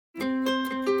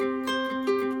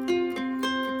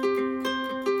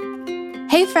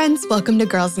Hey friends, welcome to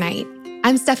Girls Night.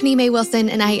 I'm Stephanie Mae Wilson,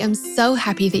 and I am so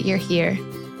happy that you're here.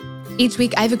 Each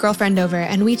week, I have a girlfriend over,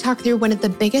 and we talk through one of the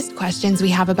biggest questions we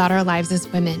have about our lives as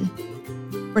women.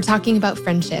 We're talking about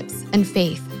friendships and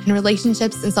faith and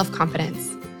relationships and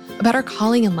self-confidence, about our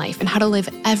calling in life and how to live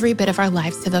every bit of our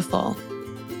lives to the full.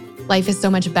 Life is so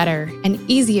much better and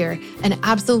easier and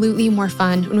absolutely more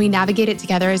fun when we navigate it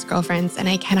together as girlfriends, and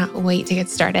I cannot wait to get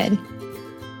started.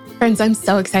 Friends, I'm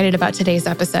so excited about today's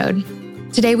episode.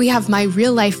 Today, we have my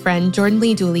real-life friend, Jordan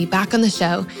Lee Dooley, back on the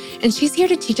show, and she's here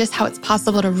to teach us how it's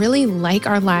possible to really like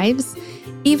our lives,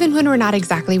 even when we're not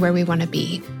exactly where we want to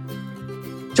be.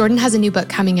 Jordan has a new book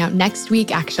coming out next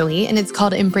week, actually, and it's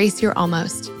called Embrace Your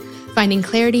Almost, Finding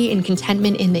Clarity and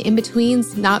Contentment in the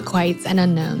In-Betweens, Not Quites, and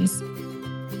Unknowns.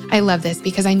 I love this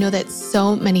because I know that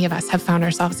so many of us have found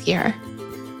ourselves here.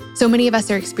 So many of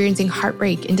us are experiencing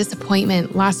heartbreak and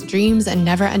disappointment, lost dreams, and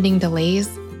never-ending delays.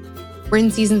 We're in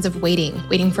seasons of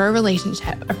waiting for a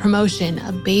relationship, a promotion,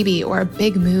 a baby, or a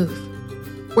big move.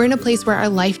 We're in a place where our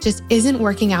life just isn't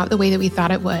working out the way that we thought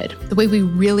it would, the way we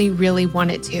really, really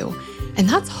want it to. And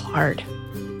that's hard.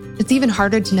 It's even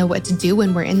harder to know what to do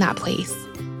when we're in that place.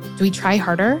 Do we try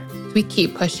harder? Do we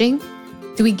keep pushing?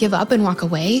 Do we give up and walk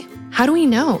away? How do we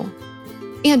know?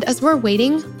 And as we're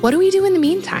waiting, what do we do in the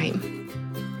meantime?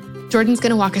 Jordan's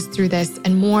gonna walk us through this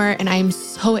and more, and I am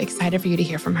so excited for you to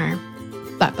hear from her.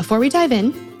 But before we dive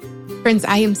in, friends,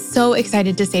 I am so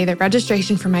excited to say that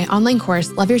registration for my online course,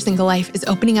 Love Your Single Life, is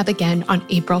opening up again on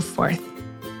April 4th.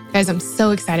 Guys, I'm so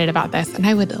excited about this, and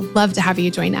I would love to have you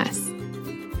join us.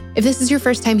 If this is your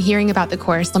first time hearing about the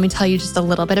course, let me tell you just a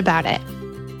little bit about it.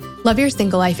 Love Your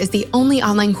Single Life is the only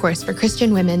online course for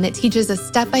Christian women that teaches a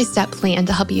step-by-step plan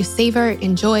to help you savor,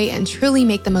 enjoy, and truly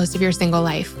make the most of your single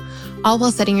life, all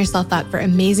while setting yourself up for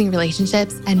amazing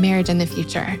relationships and marriage in the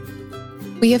future.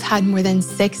 We have had more than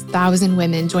 6,000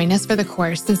 women join us for the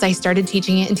course since I started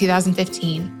teaching it in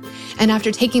 2015. And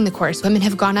after taking the course, women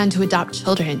have gone on to adopt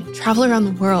children, travel around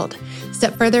the world,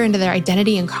 step further into their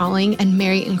identity and calling, and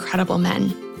marry incredible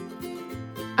men.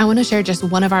 I want to share just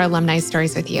one of our alumni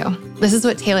stories with you. This is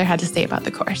what Taylor had to say about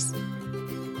the course.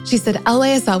 She said,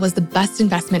 LYSL was the best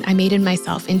investment I made in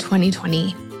myself in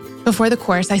 2020. Before the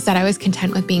course, I said I was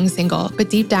content with being single,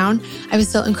 but deep down, I was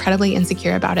still incredibly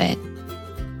insecure about it.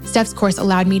 Steph's course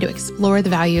allowed me to explore the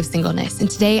value of singleness, and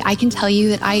today I can tell you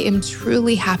that I am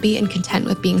truly happy and content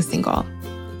with being single.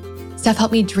 Steph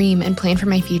helped me dream and plan for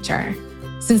my future.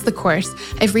 Since the course,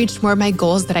 I've reached more of my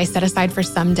goals that I set aside for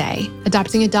someday,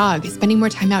 adopting a dog, spending more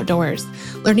time outdoors,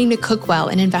 learning to cook well,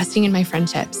 and investing in my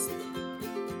friendships.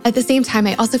 At the same time,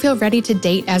 I also feel ready to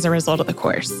date as a result of the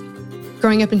course.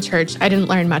 Growing up in church, I didn't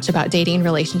learn much about dating and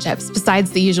relationships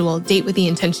besides the usual date with the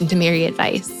intention to marry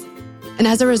advice. And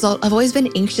as a result, I've always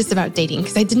been anxious about dating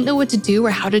because I didn't know what to do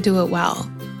or how to do it well.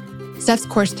 Steph's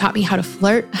course taught me how to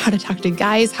flirt, how to talk to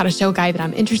guys, how to show a guy that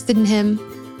I'm interested in him.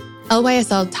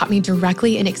 LYSL taught me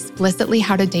directly and explicitly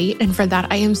how to date, and for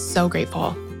that, I am so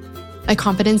grateful. My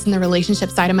confidence in the relationship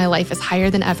side of my life is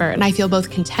higher than ever, and I feel both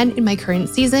content in my current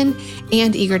season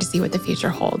and eager to see what the future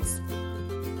holds.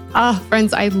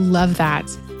 Friends, I love that.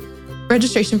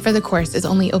 Registration for the course is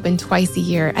only open twice a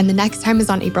year, and the next time is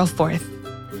on April 4th.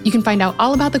 You can find out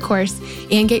all about the course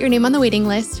and get your name on the waiting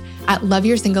list at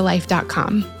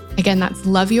loveyoursinglelife.com. Again, that's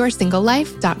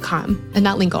loveyoursinglelife.com, and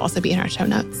that link will also be in our show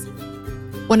notes.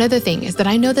 One other thing is that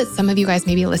I know that some of you guys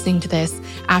may be listening to this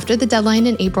after the deadline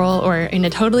in April or in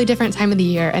a totally different time of the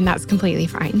year, and that's completely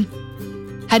fine.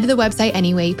 Head to the website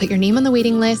anyway, put your name on the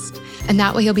waiting list, and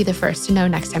that way you'll be the first to know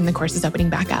next time the course is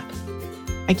opening back up.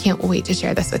 I can't wait to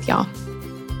share this with y'all.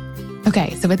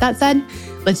 Okay, so with that said,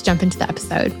 let's jump into the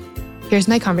episode. Here's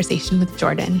my conversation with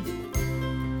Jordan.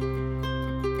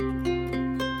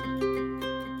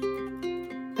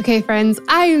 Okay, friends,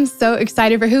 I am so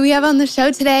excited for who we have on the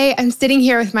show today. I'm sitting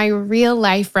here with my real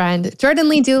life friend, Jordan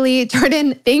Lee Dooley.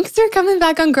 Jordan, thanks for coming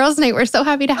back on Girls Night. We're so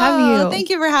happy to have you. Thank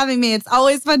you for having me. It's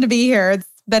always fun to be here. It's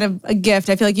been a gift.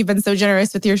 I feel like you've been so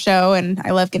generous with your show, and I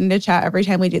love getting to chat every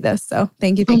time we do this. So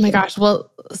thank you. Oh my gosh. Well,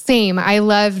 same. I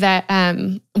love that.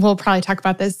 We'll probably talk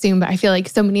about this soon, but I feel like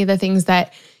so many of the things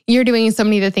that you're doing and so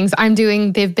many of the things I'm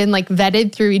doing, they've been like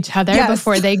vetted through each other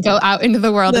before they go out into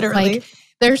the world. Literally. It's like,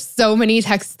 there's so many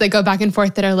texts that go back and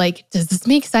forth that are like, does this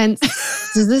make sense?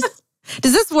 Does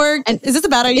this work? And is this a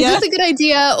bad idea? Is this a good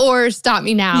idea or stop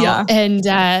me now? Yeah. And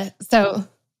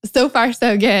so far,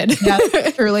 so good. Yeah,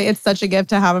 truly. It's such a gift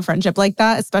to have a friendship like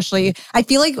that. Especially, I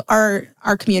feel like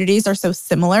our communities are so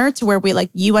similar to where we like,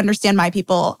 you understand my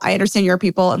people, I understand your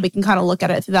people, and we can kind of look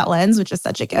at it through that lens, which is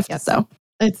such a gift. Yep. So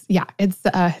it's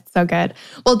so good.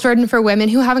 Well, Jordan, for women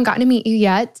who haven't gotten to meet you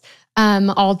yet,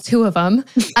 all two of them.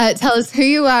 Tell us who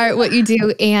you are, what you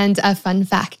do, and a fun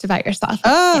fact about yourself.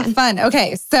 Oh, fun.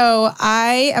 Okay. So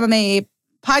I am a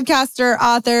podcaster,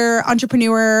 author,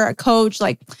 entrepreneur, coach,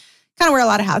 like kind of wear a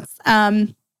lot of hats.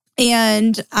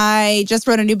 And I just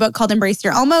wrote a new book called Embrace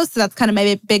Your Almost. So that's kind of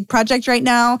my big project right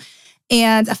now.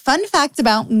 And a fun fact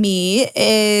about me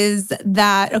is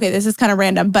that, okay, this is kind of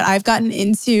random, but I've gotten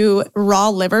into raw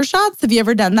liver shots. Have you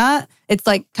ever done that? It's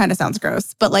like, kind of sounds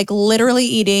gross, but like literally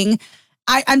eating.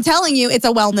 I'm telling you, it's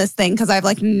a wellness thing because I've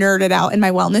like nerded out in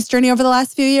my wellness journey over the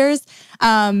last few years.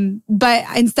 But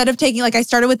instead of taking, like I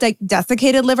started with like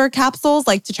desiccated liver capsules,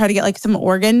 like to try to get like some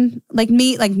organ, like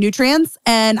meat, like nutrients.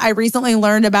 And I recently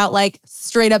learned about like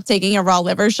straight up taking a raw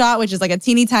liver shot, which is like a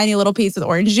teeny tiny little piece with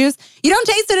orange juice. You don't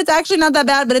taste it. It's actually not that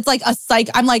bad, but it's like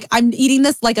I'm eating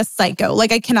this like a psycho.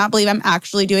 Like I cannot believe I'm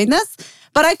actually doing this,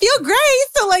 but I feel great.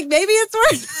 So like maybe it's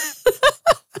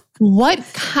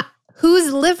worth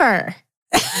Whose liver?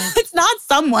 It's not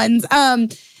someone's.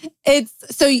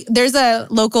 There's a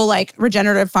local like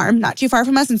regenerative farm not too far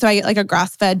from us. And so I get like a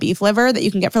grass-fed beef liver that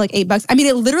you can get for like $8. I mean,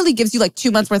 it literally gives you like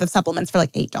 2 months worth of supplements for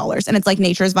like $8. And it's like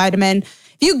nature's vitamin.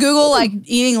 If you Google like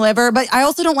eating liver, but I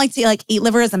also don't like to like eat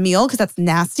liver as a meal because that's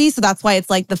nasty. So that's why it's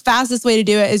like the fastest way to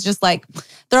do it is just like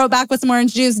throw it back with some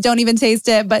orange juice. Don't even taste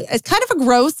it. But it's kind of a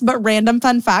gross but random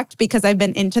fun fact because I've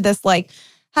been into this like,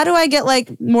 how do I get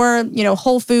like more,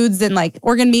 whole foods and like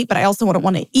organ meat, but I also wouldn't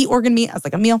want to eat organ meat as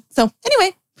like a meal. So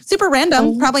anyway, super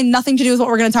random, probably nothing to do with what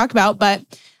we're going to talk about, but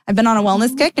I've been on a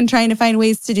wellness kick and trying to find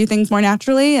ways to do things more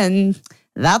naturally. And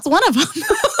that's one of them.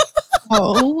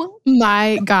 Oh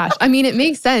my gosh. I mean, it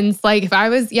makes sense. Like if I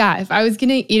was going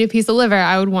to eat a piece of liver,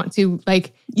 I would want to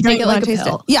like take it like a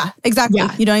pill. Yeah, exactly.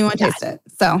 Yeah. You don't even want to taste it.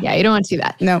 So yeah, you don't want to do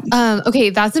that. No. Okay,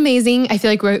 that's amazing. I feel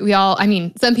like we all, I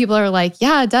mean, some people are like,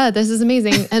 yeah, duh, this is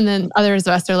amazing. And then others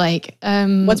of us are like,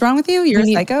 what's wrong with you? You're a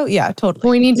psycho? Yeah, totally.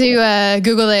 We need to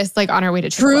Google this like on our way to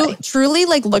truly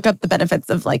like look up the benefits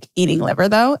of like eating liver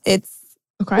though. It's,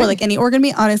 or like any organ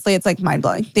meat, honestly, it's like mind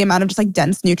blowing. The amount of just like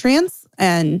dense nutrients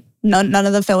and none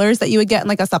of the fillers that you would get in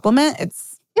like a supplement.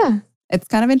 It's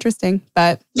kind of interesting,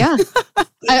 but yeah.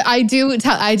 I do have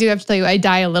to tell you, I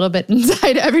die a little bit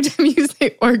inside every time you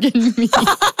say organ meat.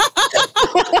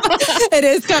 It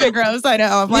is kind of gross. I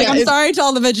know. I'm like, I'm sorry to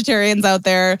all the vegetarians out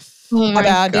there. Oh my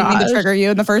bad. Didn't mean to trigger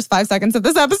you in the first 5 seconds of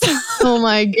this episode. Oh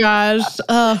my gosh.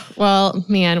 Well,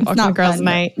 man, welcome to Girls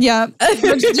Night. Yeah.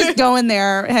 We're just going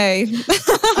there. Hey.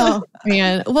 Oh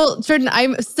man. Well, Jordan,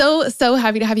 I'm so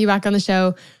happy to have you back on the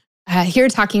show. Here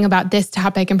talking about this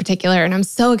topic in particular, and I'm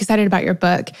so excited about your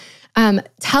book.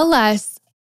 Tell us,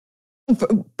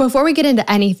 before we get into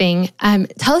anything,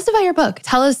 tell us about your book.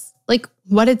 Tell us like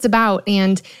what it's about.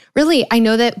 And really, I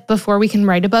know that before we can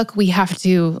write a book, we have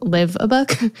to live a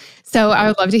book. So I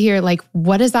would love to hear like,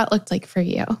 what does that look like for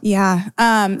you? Yeah.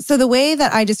 So the way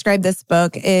that I describe this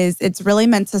book is it's really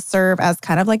meant to serve as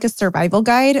kind of like a survival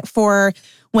guide for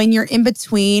when you're in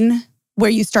between where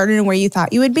you started and where you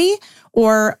thought you would be.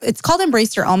 Or it's called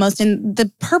Embrace Your Almost. And the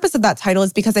purpose of that title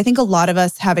is because I think a lot of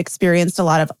us have experienced a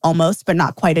lot of almost, but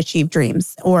not quite achieved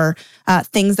dreams or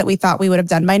things that we thought we would have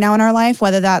done by now in our life,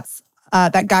 whether that's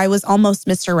that guy was almost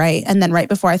Mr. Right. And then right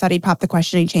before I thought he'd pop the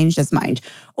question, he changed his mind.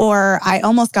 Or I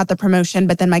almost got the promotion,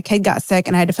 but then my kid got sick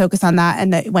and I had to focus on that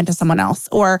and it went to someone else.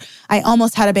 Or I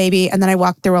almost had a baby and then I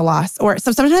walked through a loss. Or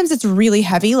so sometimes it's really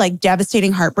heavy, like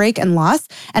devastating heartbreak and loss.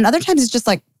 And other times it's just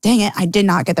like, dang it, I did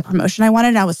not get the promotion I wanted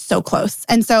and I was so close.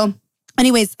 And so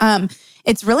anyways,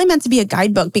 it's really meant to be a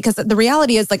guidebook because the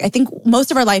reality is like, I think most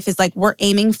of our life is like, we're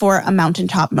aiming for a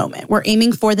mountaintop moment. We're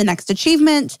aiming for the next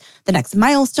achievement, the next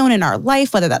milestone in our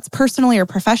life, whether that's personally or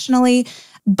professionally.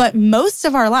 But most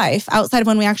of our life, outside of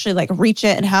when we actually like reach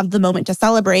it and have the moment to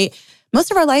celebrate,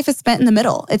 most of our life is spent in the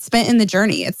middle. It's spent in the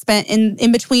journey. It's spent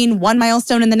in between one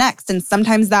milestone and the next. And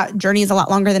sometimes that journey is a lot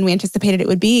longer than we anticipated it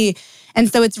would be. And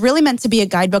so it's really meant to be a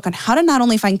guidebook on how to not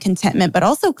only find contentment, but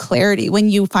also clarity when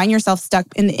you find yourself stuck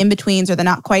in the in-betweens or the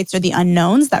not quites or the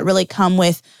unknowns that really come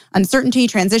with uncertainty,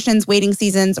 transitions, waiting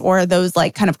seasons, or those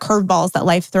like kind of curveballs that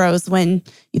life throws when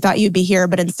you thought you'd be here,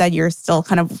 but instead you're still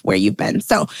kind of where you've been.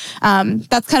 So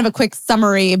that's kind of a quick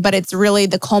summary, but it's really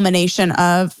the culmination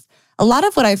of a lot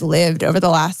of what I've lived over the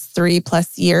last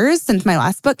 3+ years since my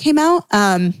last book came out.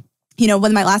 When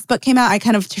my last book came out, I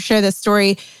kind of, to share this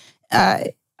story,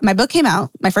 my book came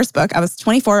out, my first book, I was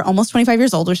 24, almost 25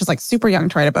 years old, which is like super young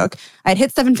to write a book. I had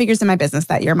hit 7 figures in my business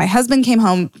that year. My husband came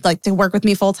home like to work with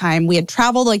me full time. We had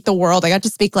traveled like the world. I got to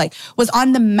speak was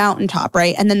on the mountaintop,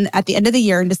 right? And then at the end of the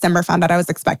year in December, found out I was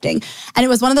expecting. And it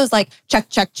was one of those like, check,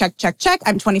 check, check, check, check.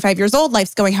 I'm 25 years old.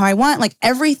 Life's going how I want. Like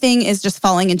everything is just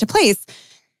falling into place.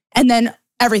 And then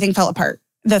everything fell apart.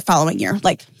 the following year.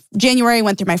 Like January, I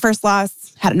went through my first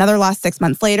loss, had another loss 6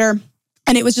 months later.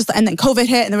 And it was just, and then COVID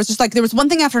hit. And there was just like, there was one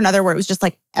thing after another where it was just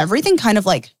like everything kind of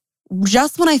like,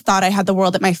 just when I thought I had the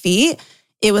world at my feet,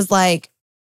 it was like,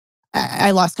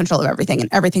 I lost control of everything and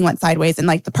everything went sideways and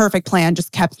like the perfect plan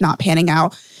just kept not panning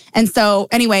out. And so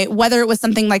anyway, whether it was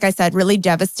something, like I said, really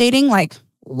devastating, like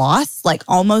loss, like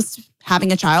almost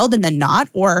having a child and then not,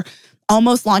 or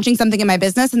almost launching something in my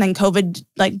business and then COVID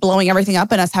like blowing everything up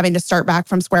and us having to start back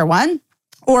from square one,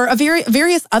 or a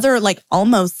various other like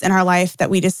almost in our life that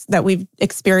we've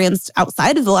experienced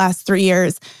outside of the last 3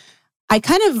 years. I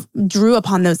kind of drew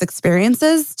upon those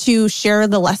experiences to share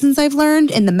the lessons I've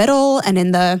learned in the middle and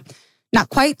in the not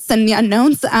quites and the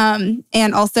unknowns,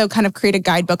 and also kind of create a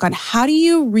guidebook on how do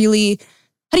you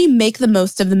make the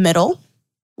most of the middle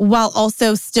while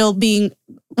also still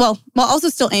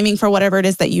aiming for whatever it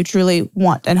is that you truly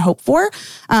want and hope for.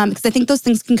 Because I think those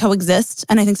things can coexist.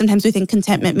 And I think sometimes we think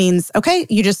contentment means, okay,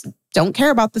 you just don't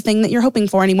care about the thing that you're hoping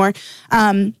for anymore.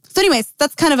 So anyways,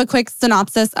 that's kind of a quick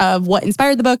synopsis of what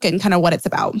inspired the book and kind of what it's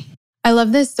about. I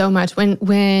love this so much.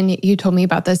 When you told me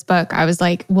about this book, I was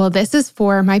like, well, this is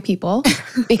for my people.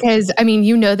 Because, I mean,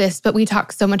 you know this, but we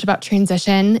talk so much about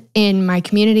transition in my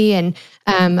community. And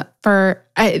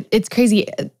it's crazy.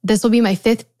 This will be my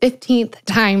 15th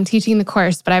time teaching the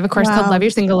course, but I have a course called Love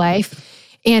Your Single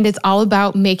Life. And it's all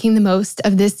about making the most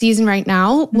of this season right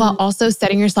now, while also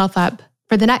setting yourself up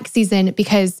for the next season.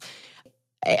 Because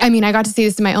I mean, I got to see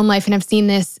this in my own life, and I've seen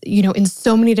this, in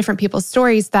so many different people's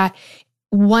stories, that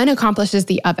one accomplishes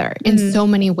the other in so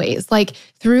many ways. Like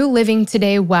through living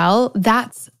today well,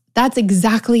 that's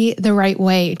exactly the right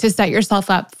way to set yourself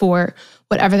up for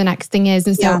whatever the next thing is.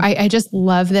 And so I just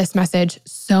love this message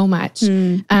so much.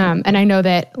 And I know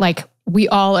that like we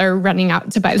all are running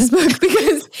out to buy this book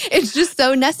because it's just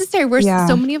so necessary.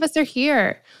 So many of us are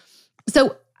here.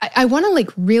 So I want to like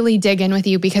really dig in with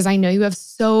you because I know you have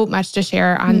so much to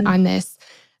share on this.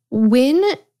 When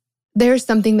there's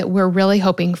something that we're really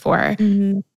hoping for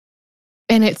and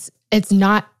it's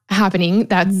not happening,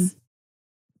 that's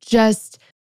just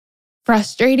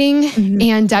frustrating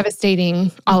and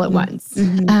devastating all at once.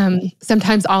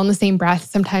 Sometimes all in the same breath.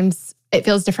 Sometimes it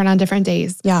feels different on different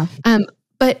days. Yeah.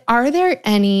 But are there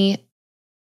any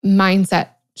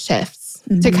mindset shifts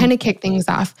to kind of kick things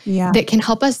off that can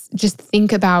help us just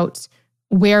think about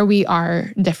where we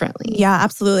are differently? Yeah,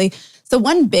 absolutely. So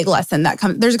one big lesson that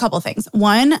there's a couple of things.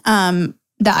 One,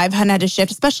 that I've had to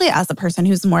shift, especially as a person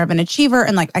who's more of an achiever,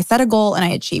 and like I set a goal and I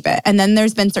achieve it. And then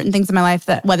there's been certain things in my life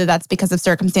that, whether that's because of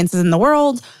circumstances in the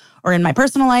world or in my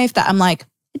personal life, that I'm like,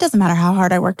 it doesn't matter how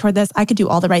hard I work toward this. I could do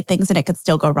all the right things and it could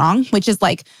still go wrong, which is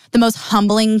like the most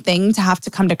humbling thing to have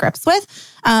to come to grips with.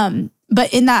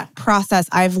 But in that process,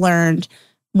 I've learned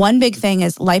one big thing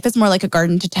is life is more like a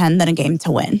garden to tend than a game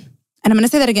to win. And I'm going to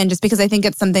say that again, just because I think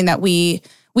it's something that we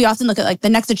often look at, like the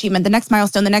next achievement, the next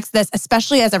milestone, the next this,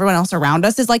 especially as everyone else around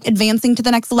us is like advancing to the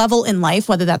next level in life,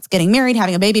 whether that's getting married,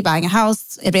 having a baby, buying a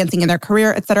house, advancing in their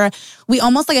career, et cetera. We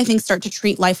almost like, I think, start to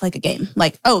treat life like a game.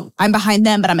 Like, oh, I'm behind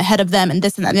them, but I'm ahead of them and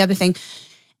this and that and the other thing.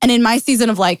 And in my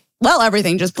season of like, well,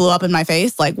 everything just blew up in my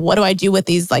face. Like, what do I do with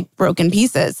these like broken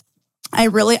pieces? I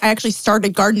actually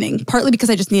started gardening, partly because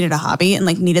I just needed a hobby and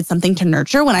like needed something to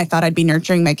nurture when I thought I'd be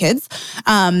nurturing my kids.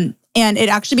 And it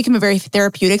actually became a very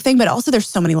therapeutic thing, but also there's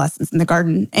so many lessons in the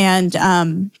garden.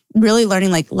 And really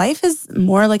learning like life is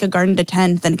more like a garden to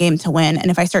tend than a game to win.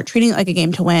 And if I start treating it like a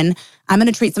game to win, I'm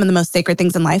going to treat some of the most sacred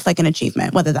things in life like an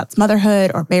achievement, whether that's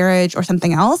motherhood or marriage or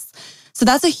something else. So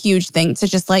that's a huge thing to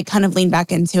just like kind of lean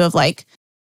back into of like,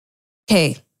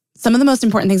 okay, some of the most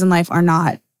important things in life are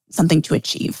not something to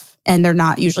achieve. And they're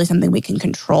not usually something we can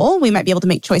control. We might be able to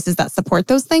make choices that support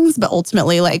those things, but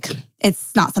ultimately, like,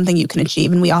 it's not something you can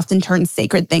achieve. And we often turn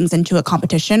sacred things into a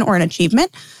competition or an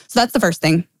achievement. So that's the first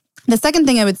thing. The second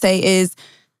thing I would say is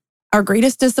our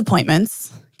greatest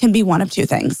disappointments can be one of two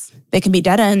things. They can be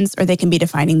dead ends or they can be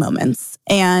defining moments.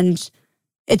 And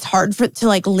it's hard to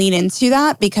like lean into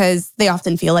that because they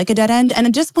often feel like a dead end. And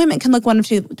a disappointment can look one of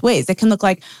two ways. It can look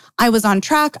like I was on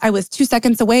track. I was 2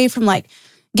 seconds away from like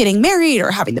getting married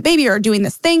or having the baby or doing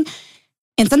this thing.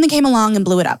 And something came along and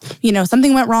blew it up.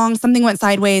 Something went wrong, something went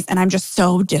sideways, and I'm just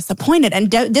so disappointed. And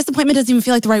disappointment doesn't even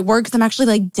feel like the right word because I'm actually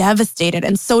like devastated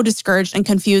and so discouraged and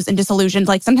confused and disillusioned.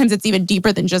 Like sometimes it's even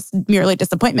deeper than just merely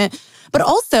disappointment. But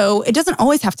also, it doesn't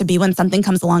always have to be when something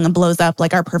comes along and blows up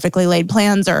like our perfectly laid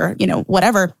plans or,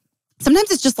 whatever. Sometimes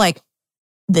it's just like,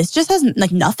 this just hasn't,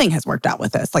 like nothing has worked out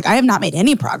with this. Like I have not made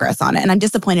any progress on it. And I'm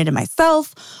disappointed in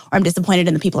myself, or I'm disappointed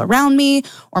in the people around me,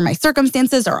 or my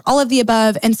circumstances, or all of the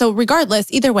above. And so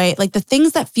regardless, either way, like the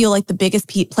things that feel like the biggest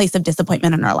place of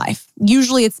disappointment in our life,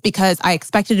 usually it's because I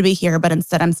expected to be here, but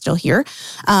instead I'm still here.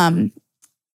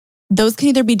 Those can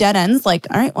either be dead ends, like,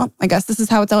 all right, well, I guess this is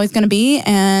how it's always going to be.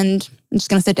 And I'm just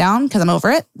going to sit down because I'm over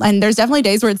it. And there's definitely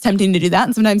days where it's tempting to do that.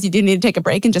 And sometimes you do need to take a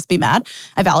break and just be mad.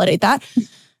 I validate that.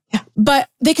 Yeah. But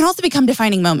they can also become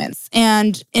defining moments.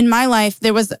 And in my life,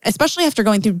 there was, especially after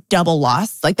going through double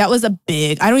loss, like that was a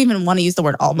big, I don't even want to use the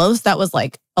word almost. That was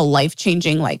like a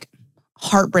life-changing, like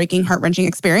heartbreaking, heart-wrenching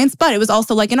experience. But it was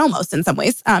also like an almost in some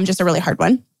ways, just a really hard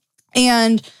one.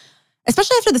 And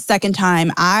especially after the second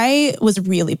time, I was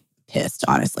really pissed,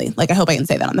 honestly. Like, I hope I can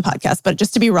say that on the podcast, but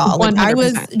just to be raw, like 100%. I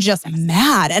was just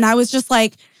mad. And I was just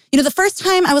like, the first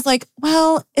time I was like,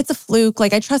 well, it's a fluke.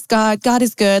 Like, I trust God. God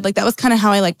is good. Like, that was kind of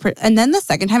how I and then the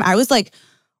second time I was like,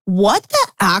 what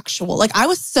the actual, like, I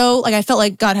was so, like, I felt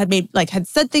like God had had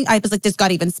said things. I was like, does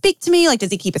God even speak to me? Like,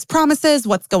 does he keep his promises?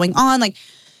 What's going on? Like,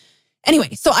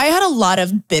 anyway, so I had a lot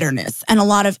of bitterness and a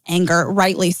lot of anger,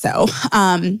 rightly so.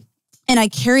 And I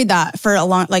carried that for a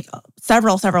long, like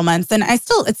several months. And it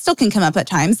still can come up at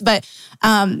times. But,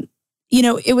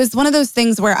 it was one of those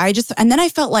things where and then I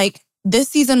felt like this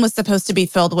season was supposed to be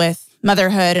filled with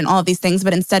motherhood and all of these things,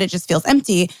 but instead it just feels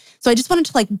empty. So I just wanted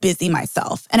to like busy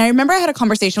myself. And I remember I had a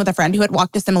conversation with a friend who had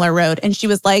walked a similar road. And she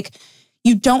was like,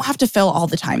 you don't have to fill all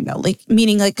the time though. Like,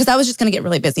 meaning like, because I was just going to get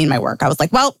really busy in my work. I was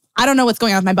like, well, I don't know what's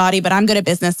going on with my body, but I'm good at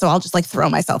business. So I'll just like throw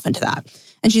myself into that.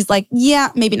 And she's like, yeah,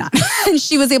 maybe not. And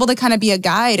she was able to kind of be a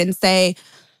guide and say,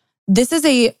 this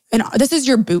is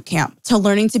your boot camp to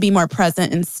learning to be more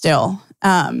present and still,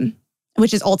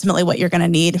 which is ultimately what you're going to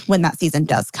need when that season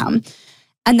does come.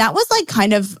 And that was like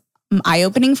kind of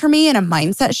eye-opening for me and a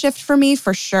mindset shift for me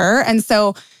for sure. And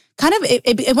so kind of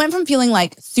it went from feeling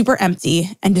like super empty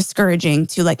and discouraging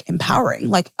to like empowering.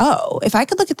 Like, oh, if I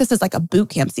could look at this as like a boot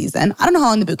camp season, I don't know how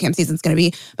long the boot camp season is going to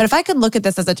be, but if I could look at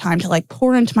this as a time to like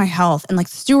pour into my health and like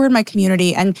steward my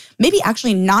community and maybe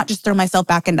actually not just throw myself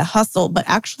back into hustle, but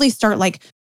actually start like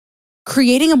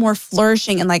creating a more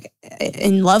flourishing and like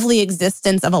in lovely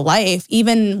existence of a life,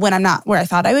 even when I'm not where I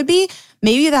thought I would be,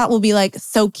 maybe that will be like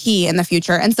so key in the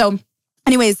future. And so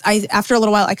anyways, after a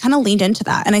little while, I kind of leaned into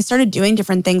that and I started doing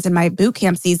different things in my boot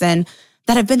camp season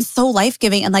that have been so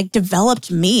life-giving and like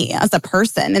developed me as a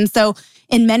person. And so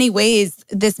in many ways,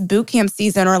 this boot camp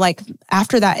season or like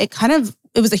after that,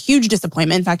 it was a huge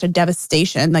disappointment. In fact, a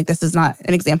devastation. Like this is not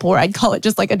an example where I'd call it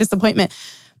just like a disappointment,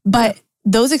 but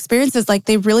those experiences, like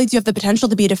they really do have the potential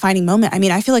to be a defining moment. I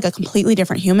mean, I feel like a completely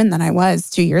different human than I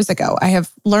was 2 years ago. I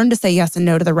have learned to say yes and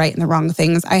no to the right and the wrong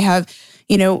things. I have,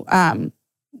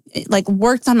 like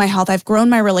worked on my health. I've grown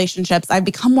my relationships. I've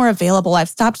become more available. I've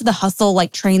stopped the hustle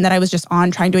like train that I was just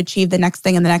on trying to achieve the next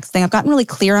thing and the next thing. I've gotten really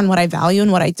clear on what I value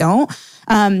and what I don't.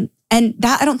 And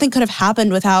that I don't think could have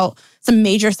happened without some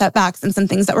major setbacks and some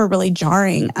things that were really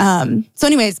jarring. So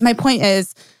anyways, my point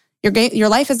is your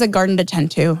life is a garden to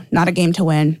tend to, not a game to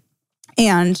win.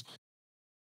 And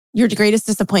your greatest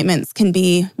disappointments can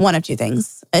be one of two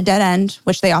things, a dead end,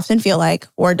 which they often feel like,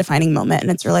 or a defining moment.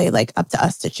 And it's really like up to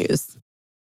us to choose.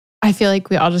 I feel like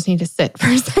we all just need to sit for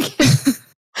a second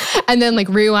and then like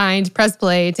rewind, press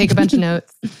play, take a bunch of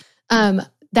notes.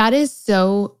 That is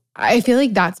so, I feel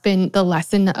like that's been the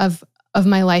lesson of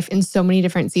my life in so many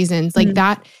different seasons. Like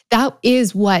that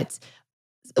is what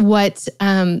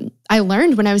I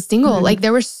learned when I was single. Mm-hmm. Like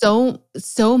there was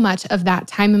so much of that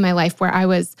time in my life where I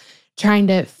was trying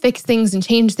to fix things and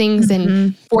change things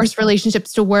and force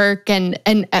relationships to work and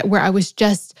where I was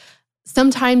just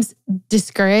sometimes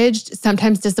discouraged,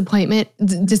 sometimes disappointed,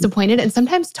 and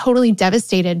sometimes totally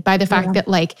devastated by the fact that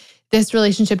like this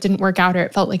relationship didn't work out or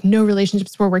it felt like no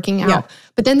relationships were working out. Yeah.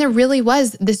 But then there really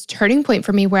was this turning point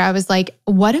for me where I was like,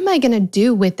 what am I going to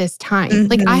do with this time? Mm-hmm.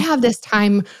 Like I have this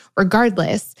time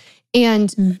regardless.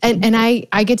 And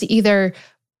I get to either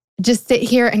just sit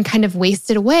here and kind of waste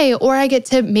it away, or I get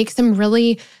to make some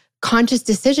really conscious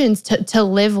decisions to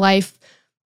live life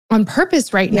on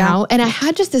purpose right now. And I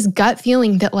had just this gut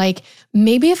feeling that like,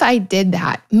 maybe if I did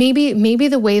that, maybe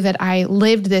the way that I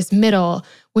lived this middle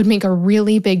would make a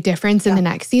really big difference in the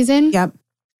next season. Yep.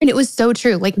 And it was so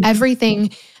true. Like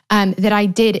everything that I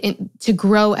did to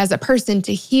grow as a person,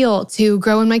 to heal, to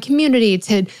grow in my community,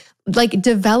 to like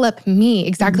develop me,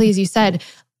 exactly as you said,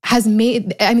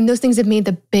 those things have made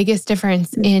the biggest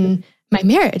difference in my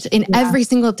marriage, in every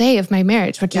single day of my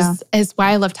marriage, which is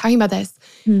why I love talking about this.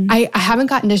 I haven't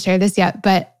gotten to share this yet,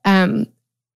 but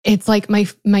it's like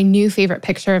my new favorite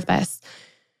picture of this.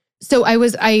 So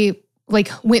I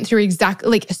like went through exactly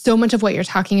like so much of what you're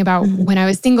talking about when I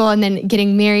was single and then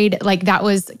getting married. Like that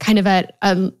was kind of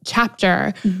a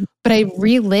chapter, but I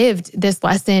relived this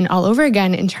lesson all over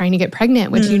again in trying to get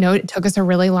pregnant, which, it took us a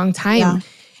really long time. Yeah.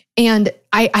 And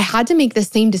I had to make the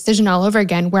same decision all over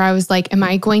again where I was like, am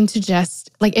I going to just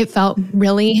like, it felt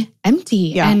really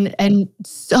empty and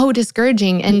so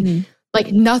discouraging and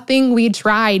like nothing we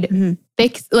tried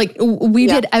fixed. Like we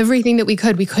did everything that we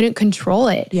could. We couldn't control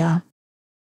it. Yeah.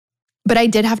 But I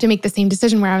did have to make the same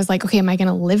decision where I was like, okay, am I going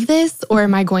to live this or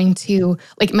am I going to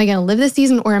am I going to live this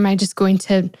season or am I just going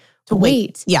to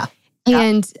wait? Yeah.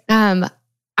 And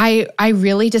I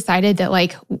really decided that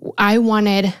like I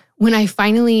wanted, when I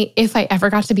finally, if I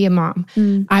ever got to be a mom,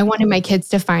 I wanted my kids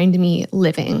to find me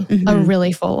living a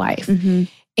really full life.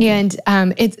 And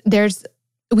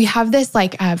we have this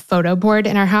like photo board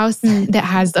in our house that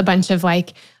has a bunch of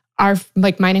like our,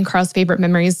 like mine and Carl's favorite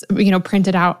memories,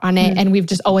 printed out on it. And we've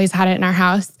just always had it in our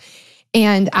house.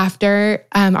 And after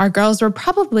our girls were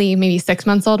probably maybe 6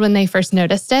 months old when they first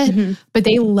noticed it, but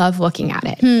they love looking at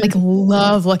it, like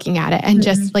love looking at it and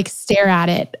just like stare at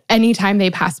it anytime they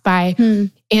pass by.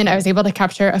 And I was able to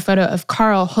capture a photo of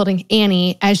Carl holding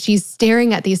Annie as she's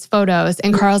staring at these photos.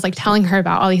 And Carl's like telling her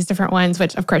about all these different ones,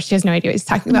 which of course she has no idea what he's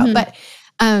talking about. But,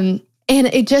 and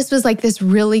it just was like this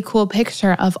really cool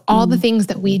picture of all the things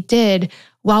that we did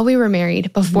while we were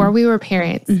married, before we were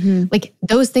parents. Like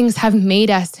those things have made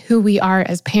us who we are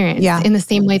as parents in the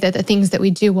same way that the things that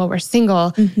we do while we're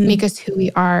single make us who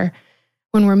we are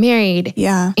when we're married.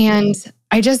 Yeah. And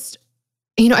I just,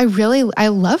 I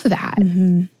love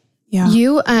that. Yeah.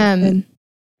 You,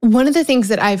 one of the things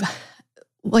that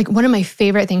one of my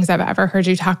favorite things I've ever heard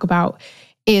you talk about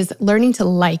is learning to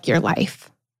like your life.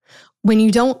 When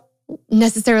you don't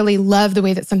necessarily love the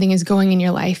way that something is going in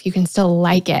your life, you can still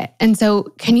like it. And so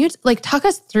can you like talk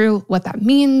us through what that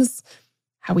means,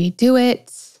 how we do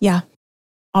it? Yeah.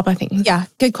 All the things. Yeah,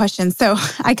 good question. So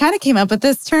I kind of came up with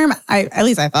this term. At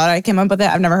least I thought I came up with it.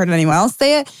 I've never heard anyone else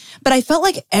say it. But I felt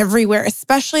like everywhere,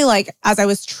 especially like as I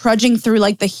was trudging through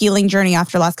like the healing journey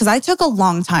after loss, because I took a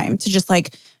long time to just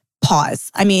like pause.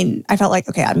 I mean, I felt like,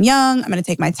 okay, I'm young. I'm going to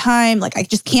take my time. Like I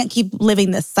just can't keep living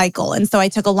this cycle. And so I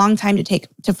took a long time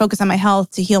to focus on my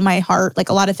health, to heal my heart, like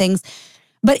a lot of things.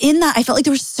 But in that, I felt like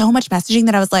there was so much messaging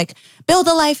that I was like, build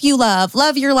a life you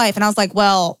love your life. And I was like,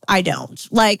 well, I don't.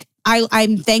 Like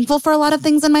I'm thankful for a lot of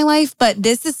things in my life, but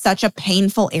this is such a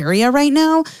painful area right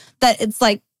now that it's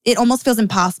like, it almost feels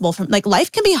impossible like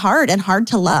life can be hard and hard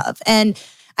to love. And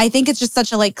I think it's just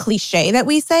such a like cliche that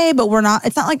we say, but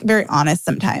it's not like very honest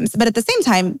sometimes. But at the same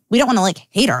time, we don't want to like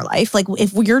hate our life. Like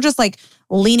if you're just like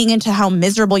leaning into how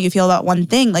miserable you feel about one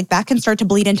thing, like that can start to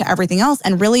bleed into everything else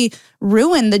and really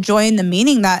ruin the joy and the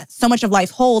meaning that so much of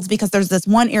life holds because there's this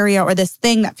one area or this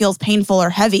thing that feels painful or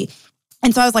heavy.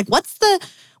 And so I was like, what's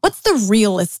the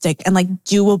realistic and like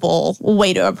doable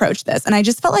way to approach this? And I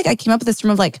just felt like I came up with this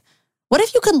term of like, what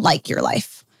if you could like your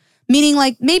life? Meaning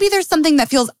like maybe there's something that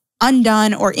feels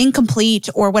undone or incomplete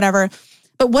or whatever.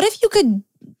 But what if you could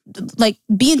like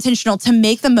be intentional to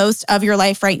make the most of your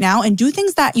life right now and do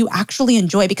things that you actually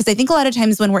enjoy? Because I think a lot of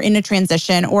times when we're in a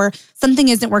transition or something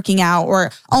isn't working out or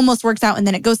almost works out and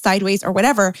then it goes sideways or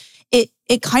whatever,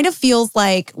 it kind of feels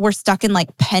like we're stuck in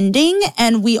like pending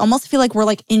and we almost feel like we're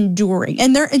like enduring.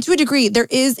 And to a degree, there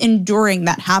is enduring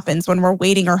that happens when we're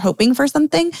waiting or hoping for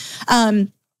something.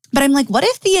 But I'm like, what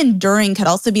if the enduring could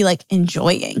also be like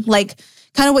enjoying? Like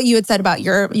kind of what you had said about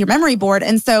your memory board.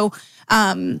 And so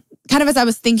kind of as I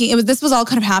was thinking, this was all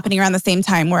kind of happening around the same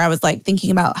time where I was like thinking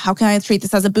about how can I treat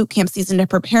this as a boot camp season to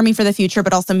prepare me for the future,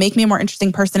 but also make me a more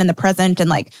interesting person in the present and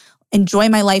like enjoy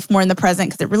my life more in the present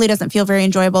because it really doesn't feel very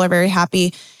enjoyable or very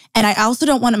happy. And I also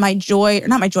don't want my joy, or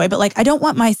not my joy, but like I don't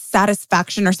want my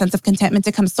satisfaction or sense of contentment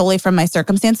to come solely from my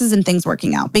circumstances and things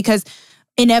working out because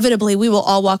inevitably we will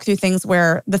all walk through things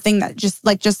where the thing that just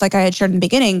like I had shared in the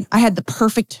beginning, I had the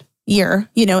perfect year,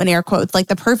 in air quotes, like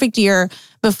the perfect year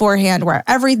beforehand where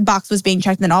every box was being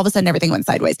checked and then all of a sudden everything went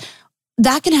sideways.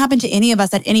 That can happen to any of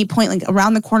us at any point, like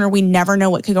around the corner, we never know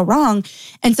what could go wrong.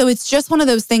 And so it's just one of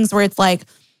those things where it's like,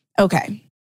 okay,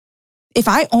 if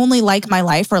I only like my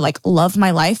life or like love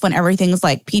my life when everything's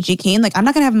like peachy keen, like I'm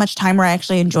not going to have much time where I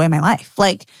actually enjoy my life.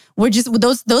 Like we're just,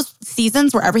 those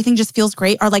seasons where everything just feels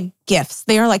great are like gifts.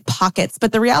 They are like pockets.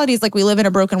 But the reality is like we live in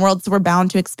a broken world, so we're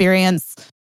bound to experience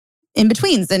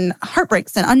in-betweens and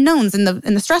heartbreaks and unknowns and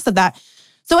the stress of that.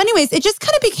 So anyways, it just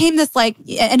kind of became this like,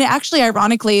 and it actually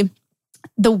ironically,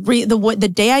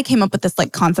 the day I came up with this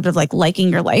like concept of like liking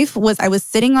your life was I was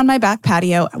sitting on my back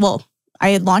patio. Well, I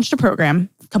had launched a program,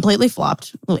 completely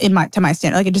flopped to my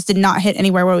standard. Like it just did not hit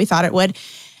anywhere where we thought it would.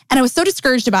 And I was so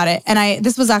discouraged about it. And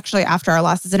this was actually after our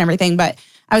losses and everything, but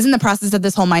I was in the process of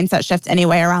this whole mindset shift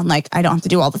anyway around like, I don't have to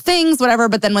do all the things, whatever.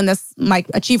 But then when my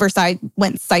achiever side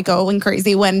went psycho and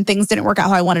crazy when things didn't work out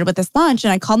how I wanted with this launch.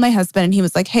 And I called my husband and he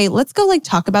was like, hey, let's go like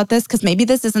talk about this. Cause maybe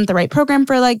this isn't the right program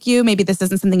for like you. Maybe this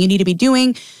isn't something you need to be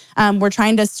doing. We're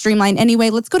trying to streamline anyway.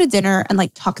 Let's go to dinner and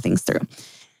like talk things through.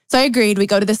 So I agreed. We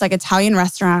go to this like Italian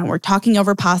restaurant. We're talking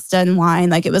over pasta and wine.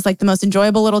 Like it was like the most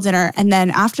enjoyable little dinner. And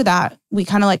then after that, we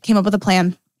kind of like came up with a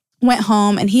plan, went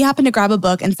home, and he happened to grab a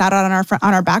book and sat out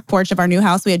on our back porch of our new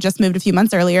house. We had just moved a few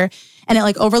months earlier, and it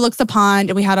like overlooks a pond.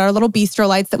 And we had our little bistro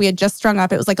lights that we had just strung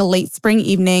up. It was like a late spring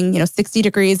evening, 60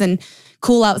 degrees and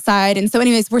cool outside. And so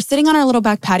anyways, we're sitting on our little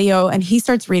back patio and he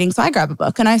starts reading. So I grab a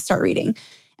book and I start reading.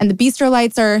 And the bistro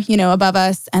lights are, above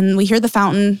us, and we hear the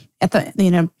fountain at the,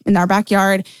 in our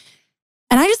backyard.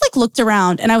 And I just like looked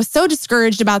around and I was so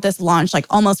discouraged about this launch, like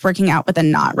almost working out, but then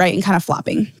not, right? And kind of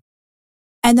flopping.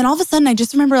 And then all of a sudden I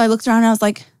just remember I looked around and I was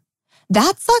like,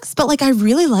 that sucks, but like I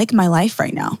really like my life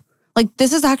right now. Like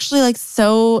this is actually like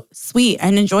so sweet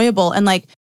and enjoyable. And like,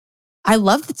 I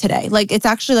love today. Like it's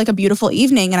actually like a beautiful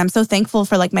evening. And I'm so thankful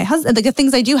for like my husband, the good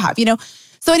things I do have,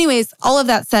 So anyways, all of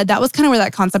that said, that was kind of where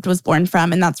that concept was born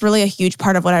from. And that's really a huge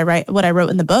part of what I wrote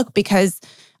in the book, because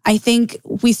I think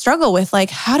we struggle with like,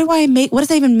 what does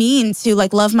that even mean to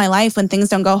like love my life when things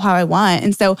don't go how I want?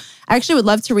 And so I actually would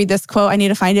love to read this quote. I need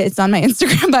to find it. It's on my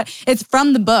Instagram, but it's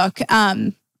from the book.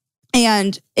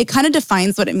 And it kind of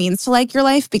defines what it means to like your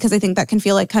life, because I think that can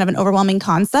feel like kind of an overwhelming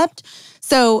concept.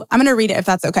 So I'm going to read it if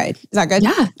that's okay. Is that good?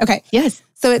 Yeah. Okay. Yes.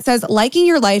 So it says, liking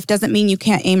your life doesn't mean you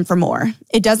can't aim for more.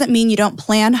 It doesn't mean you don't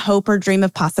plan, hope, or dream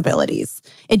of possibilities.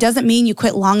 It doesn't mean you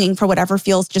quit longing for whatever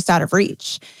feels just out of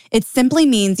reach. It simply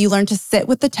means you learn to sit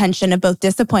with the tension of both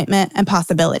disappointment and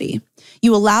possibility.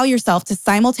 You allow yourself to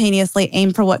simultaneously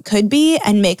aim for what could be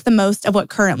and make the most of what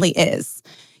currently is.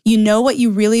 You know what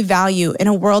you really value in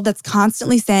a world that's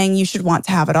constantly saying you should want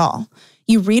to have it all.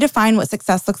 You redefine what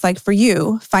success looks like for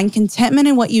you, find contentment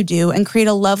in what you do, and create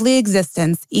a lovely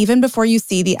existence even before you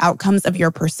see the outcomes of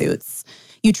your pursuits.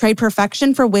 You trade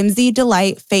perfection for whimsy,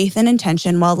 delight, faith, and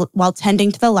intention while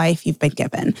tending to the life you've been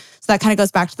given. So that kind of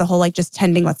goes back to the whole like just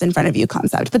tending what's in front of you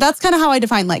concept. But that's kind of how I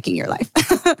define liking your life.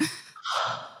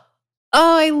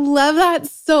 Oh, I love that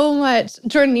so much.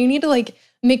 Jordan, you need to like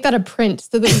make that a print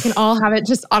so that we can all have it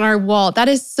just on our wall. That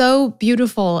is so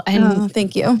beautiful. And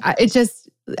thank you.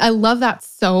 I love that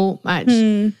so much.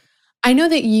 I know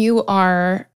that you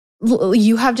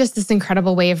have just this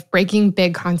incredible way of breaking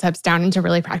big concepts down into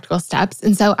really practical steps.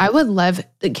 And so I would love,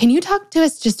 can you talk to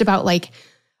us just about like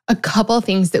a couple of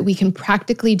things that we can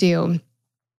practically do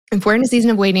if we're in a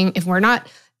season of waiting, if we're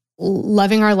not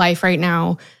loving our life right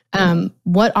now,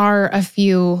 what are a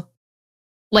few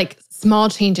like small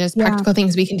changes, practical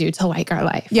things we can do to like our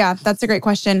life? Yeah, that's a great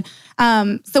question.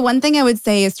 So one thing I would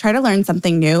say is try to learn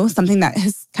something new, something that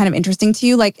is kind of interesting to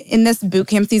you. Like in this boot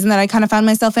camp season that I kind of found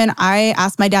myself in, I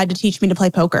asked my dad to teach me to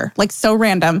play poker, like so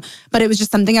random, but it was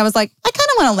just something I was like, I kind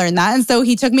of want to learn that. And so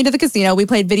he took me to the casino. We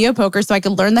played video poker so I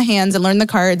could learn the hands and learn the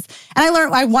cards. And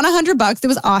I won $100. It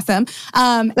was awesome.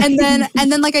 And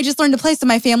then like I just learned to play. So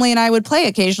my family and I would play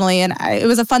occasionally, and it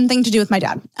was a fun thing to do with my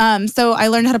dad. So I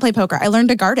learned how to play poker. I learned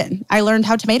to garden. I learned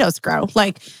how tomatoes grow.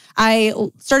 Like I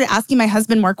started asking my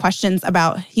husband more questions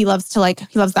about, he loves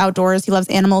the outdoors. He loves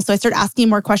animals. So I started asking him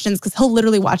more questions because he'll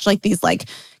literally watch like these like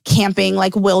camping,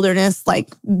 like wilderness, like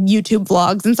YouTube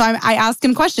vlogs. And so I asked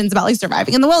him questions about like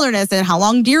surviving in the wilderness and how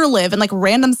long deer live and like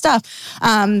random stuff.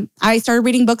 I started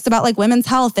reading books about like women's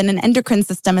health and an endocrine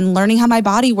system and learning how my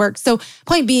body works. So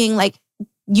point being, like,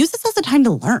 use this as a time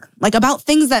to learn, like about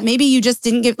things that maybe you just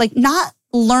didn't give, like not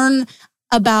learn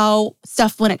about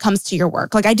stuff when it comes to your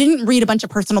work. Like I didn't read a bunch of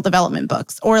personal development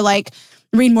books or like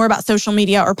read more about social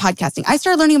media or podcasting. I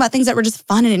started learning about things that were just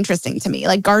fun and interesting to me,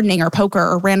 like gardening or poker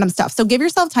or random stuff. So give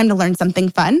yourself time to learn something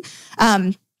fun.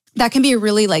 That can be a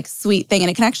really like sweet thing. And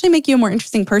it can actually make you a more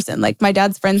interesting person. Like my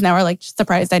dad's friends now are like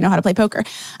surprised I know how to play poker.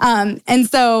 And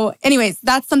so anyways,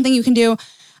 that's something you can do.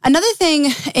 Another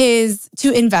thing is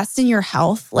to invest in your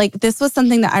health. Like this was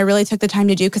something that I really took the time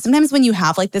to do, because sometimes when you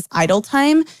have like this idle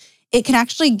time, it can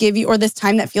actually give you, or this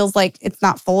time that feels like it's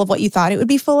not full of what you thought it would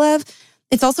be full of.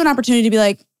 It's also an opportunity to be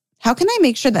like, how can I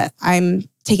make sure that I'm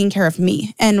taking care of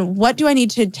me? And what do I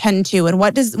need to tend to? And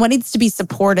what needs to be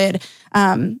supported?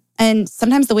 And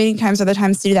sometimes the waiting times are the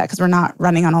times to do that because we're not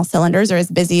running on all cylinders or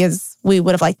as busy as we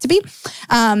would have liked to be.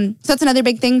 So that's another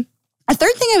big thing. A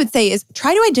third thing I would say is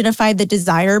try to identify the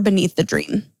desire beneath the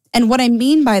dream. And what I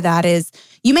mean by that is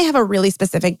you may have a really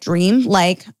specific dream,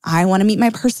 like I want to meet my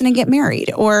person and get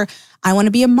married, or I want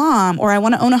to be a mom, or I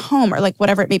want to own a home, or like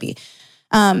whatever it may be.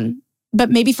 but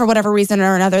maybe for whatever reason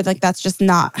or another, like that's just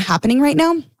not happening right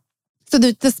now. So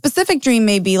the specific dream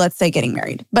may be, let's say, getting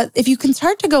married. But if you can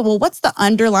start to go, well, what's the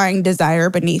underlying desire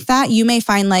beneath that? You may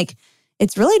find like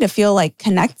it's really to feel like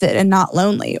connected and not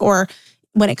lonely. Or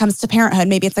when it comes to parenthood,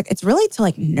 maybe it's like it's really to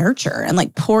like nurture and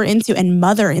like pour into and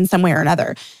mother in some way or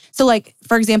another. So like,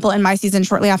 for example, in my season,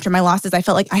 shortly after my losses, I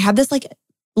felt like I had this like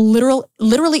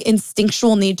literally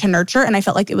instinctual need to nurture. And I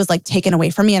felt like it was like taken away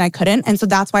from me and I couldn't. And so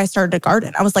that's why I started a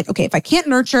garden. I was like, okay, if I can't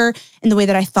nurture in the way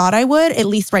that I thought I would, at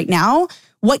least right now,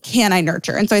 what can I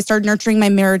nurture? And so I started nurturing my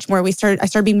marriage more. I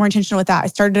started being more intentional with that. I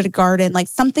started a garden, like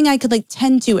something I could like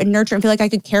tend to and nurture and feel like I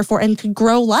could care for and could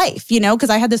grow life, because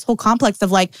I had this whole complex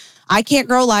of like, I can't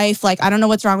grow life. Like, I don't know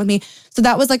what's wrong with me. So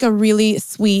that was like a really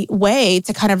sweet way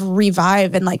to kind of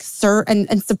revive and like serve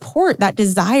and support that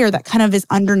desire that kind of is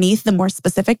underneath the more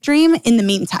specific dream in the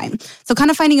meantime. So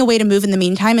kind of finding a way to move in the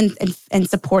meantime and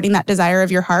supporting that desire of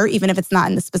your heart, even if it's not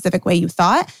in the specific way you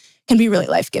thought, can be really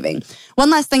life-giving.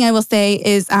 One last thing I will say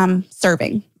is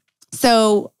serving.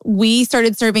 So we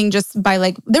started serving just by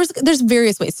like, there's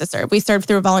various ways to serve. We served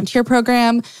through a volunteer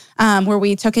program where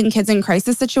we took in kids in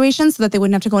crisis situations so that they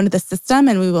wouldn't have to go into the system,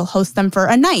 and we will host them for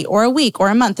a night or a week or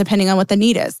a month, depending on what the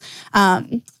need is.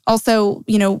 Also,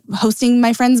 hosting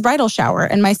my friend's bridal shower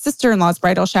and my sister-in-law's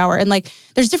bridal shower. And like,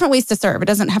 there's different ways to serve. It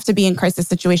doesn't have to be in crisis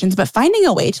situations, but finding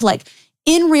a way to like,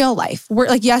 in real life, where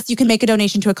like, yes, you can make a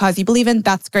donation to a cause you believe in,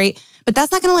 that's great, but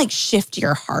that's not gonna like shift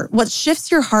your heart. What shifts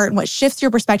your heart and what shifts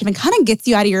your perspective and kind of gets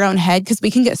you out of your own head, because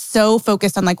we can get so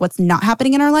focused on like what's not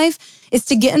happening in our life, is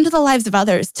to get into the lives of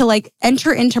others, to like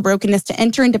enter into brokenness, to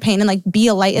enter into pain and like be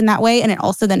a light in that way. And it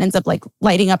also then ends up like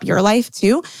lighting up your life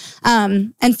too.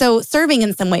 And so serving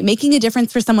in some way, making a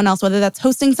difference for someone else, whether that's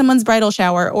hosting someone's bridal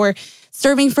shower or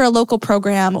serving for a local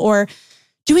program or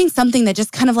doing something that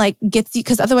just kind of like gets you,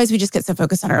 because otherwise we just get so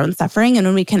focused on our own suffering. And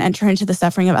when we can enter into the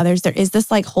suffering of others, there is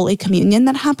this like holy communion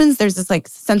that happens. There's this like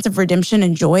sense of redemption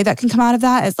and joy that can come out of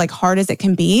that, as like hard as it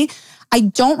can be. I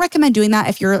don't recommend doing that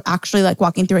if you're actually like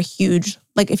walking through a huge,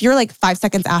 like if you're like 5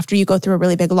 seconds after you go through a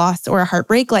really big loss or a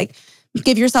heartbreak, like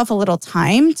give yourself a little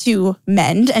time to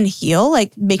mend and heal.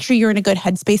 Like make sure you're in a good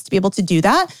headspace to be able to do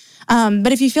that.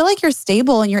 But if you feel like you're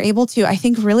stable and you're able to, I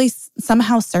think really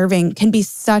somehow serving can be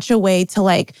such a way to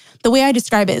like, the way I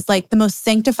describe it is like the most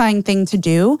sanctifying thing to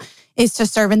do is to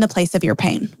serve in the place of your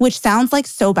pain, which sounds like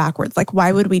so backwards. Like,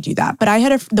 why would we do that? But I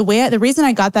had the reason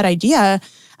I got that idea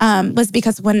was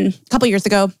because a couple years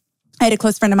ago, I had a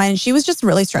close friend of mine and she was just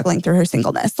really struggling through her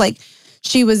singleness. Like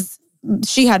she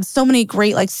had so many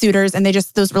great like suitors and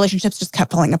those relationships just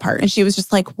kept falling apart. And she was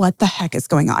just like, what the heck is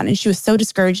going on? And she was so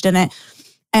discouraged in it.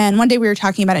 And one day we were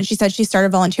talking about it and she said she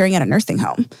started volunteering at a nursing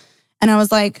home. And I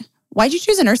was like, why'd you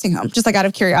choose a nursing home? Just like out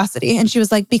of curiosity. And she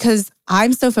was like, because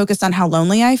I'm so focused on how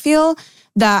lonely I feel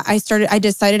that I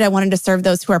decided I wanted to serve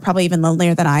those who are probably even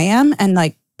lonelier than I am and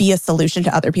like be a solution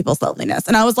to other people's loneliness.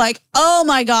 And I was like, oh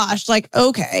my gosh, like,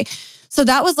 okay. So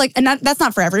that was like, and that's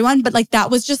not for everyone, but like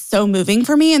that was just so moving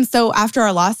for me. And so after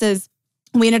our losses,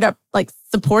 we ended up like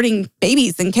supporting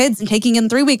babies and kids and taking in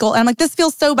 3-week-old. And I'm like, this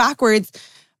feels so backwards.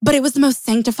 But it was the most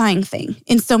sanctifying thing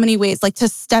in so many ways, like to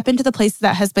step into the place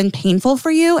that has been painful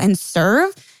for you and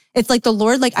serve. It's like the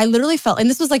Lord, like I literally felt, and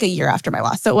this was like a year after my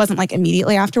loss, so it wasn't like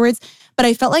immediately afterwards, but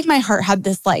I felt like my heart had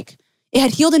this like, it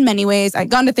had healed in many ways. I'd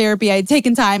gone to therapy, I'd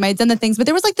taken time, I'd done the things, but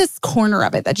there was like this corner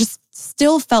of it that just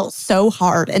still felt so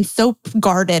hard and so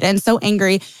guarded and so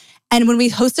angry. And when we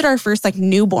hosted our first like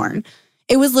newborn,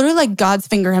 it was literally like God's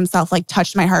finger himself like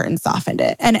touched my heart and softened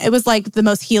it. And it was like the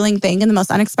most healing thing in the most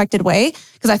unexpected way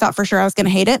because I thought for sure I was going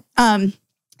to hate it.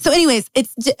 So anyways,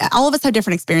 it's all of us have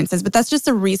different experiences, but that's just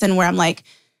a reason where I'm like,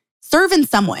 serve in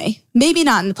some way, maybe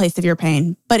not in the place of your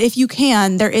pain, but if you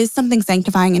can, there is something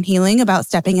sanctifying and healing about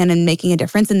stepping in and making a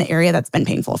difference in the area that's been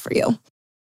painful for you.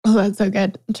 Oh, that's so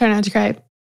good. I'm trying not to cry.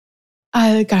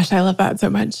 Gosh, I love that so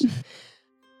much.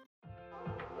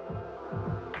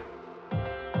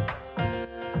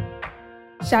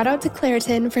 Shout out to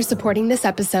Claritin for supporting this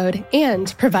episode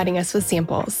and providing us with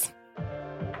samples.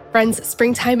 Friends,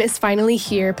 springtime is finally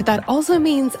here, but that also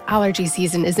means allergy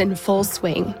season is in full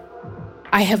swing.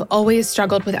 I have always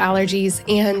struggled with allergies,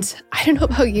 and I don't know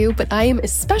about you, but I am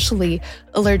especially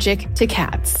allergic to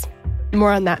cats.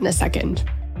 More on that in a second.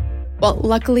 Well,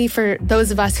 luckily for those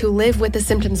of us who live with the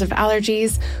symptoms of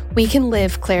allergies, we can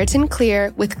live Claritin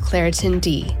Clear with Claritin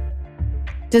D.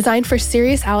 Designed for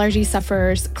serious allergy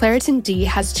sufferers, Claritin D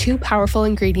has 2 powerful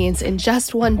ingredients in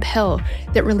just one pill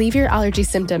that relieve your allergy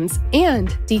symptoms and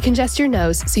decongest your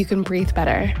nose so you can breathe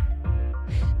better.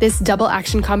 This double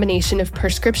action combination of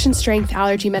prescription strength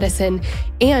allergy medicine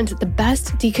and the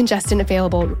best decongestant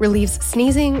available relieves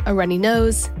sneezing, a runny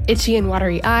nose, itchy and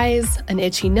watery eyes, an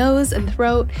itchy nose and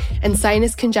throat, and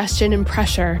sinus congestion and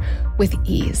pressure with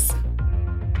ease.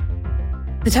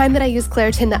 The time that I use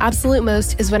Claritin the absolute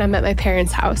most is when I'm at my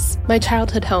parents' house, my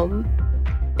childhood home.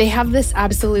 They have this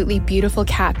absolutely beautiful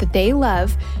cat that they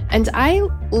love, and I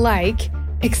like,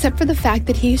 except for the fact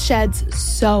that he sheds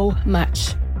so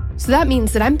much. So that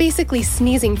means that I'm basically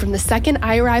sneezing from the second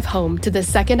I arrive home to the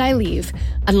second I leave,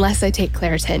 unless I take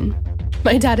Claritin.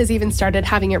 My dad has even started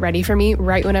having it ready for me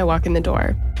right when I walk in the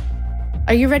door.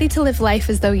 Are you ready to live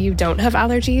life as though you don't have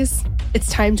allergies?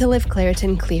 It's time to live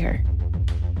Claritin Clear.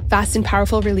 Fast and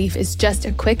powerful relief is just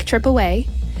a quick trip away.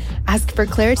 Ask for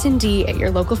Claritin D at your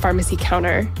local pharmacy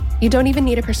counter. You don't even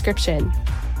need a prescription.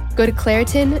 Go to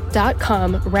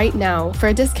Claritin.com right now for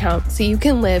a discount so you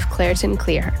can live Claritin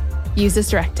Clear. Use as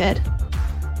directed.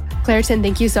 Claritin,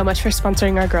 thank you so much for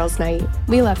sponsoring our girls' night.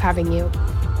 We love having you.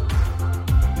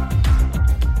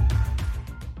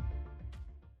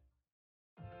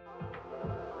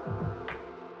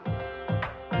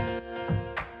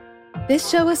 This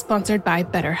show is sponsored by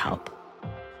BetterHelp.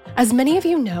 As many of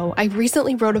you know, I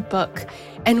recently wrote a book,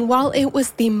 and while it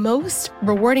was the most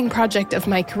rewarding project of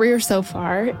my career so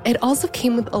far, it also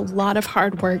came with a lot of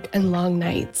hard work and long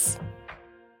nights.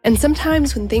 And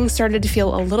sometimes when things started to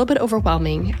feel a little bit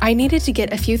overwhelming, I needed to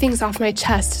get a few things off my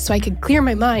chest so I could clear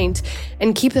my mind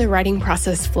and keep the writing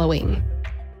process flowing.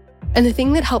 And the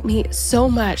thing that helped me so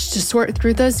much to sort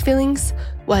through those feelings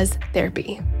was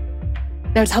therapy.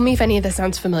 Now tell me if any of this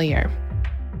sounds familiar.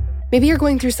 Maybe you're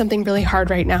going through something really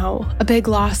hard right now, a big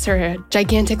loss or a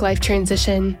gigantic life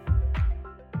transition.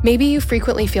 Maybe you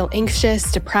frequently feel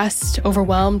anxious, depressed,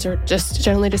 overwhelmed, or just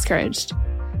generally discouraged.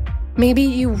 Maybe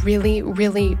you really,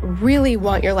 really, really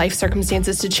want your life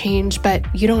circumstances to change, but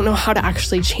you don't know how to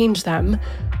actually change them.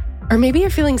 Or maybe you're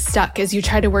feeling stuck as you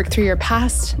try to work through your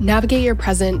past, navigate your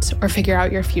present, or figure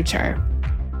out your future.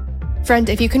 Friend,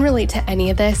 if you can relate to any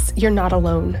of this, you're not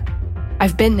alone.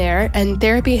 I've been there, and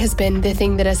therapy has been the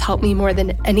thing that has helped me more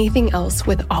than anything else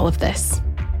with all of this.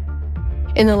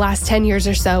 In the last 10 years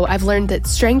or so, I've learned that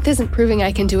strength isn't proving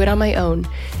I can do it on my own.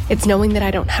 It's knowing that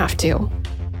I don't have to.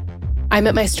 I'm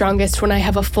at my strongest when I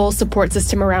have a full support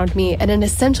system around me, and an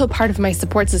essential part of my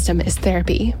support system is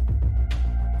therapy.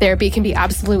 Therapy can be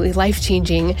absolutely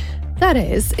life-changing. That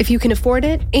is, if you can afford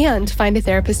it and find a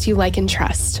therapist you like and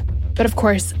trust. But of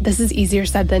course, this is easier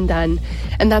said than done,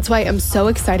 and that's why I'm so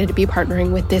excited to be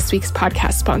partnering with this week's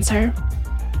podcast sponsor.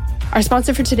 Our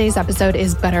sponsor for today's episode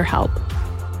is BetterHelp.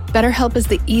 BetterHelp is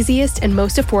the easiest and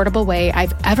most affordable way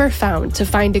I've ever found to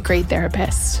find a great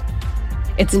therapist.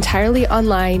 It's entirely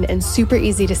online and super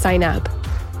easy to sign up.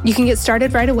 You can get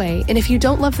started right away, and if you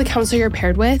don't love the counselor you're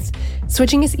paired with,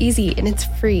 switching is easy and it's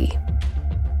free.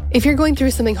 If you're going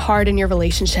through something hard in your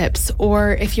relationships,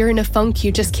 or if you're in a funk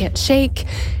you just can't shake,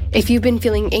 if you've been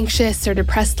feeling anxious or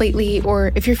depressed lately,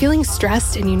 or if you're feeling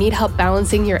stressed and you need help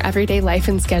balancing your everyday life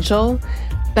and schedule,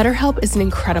 BetterHelp is an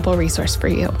incredible resource for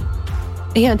you.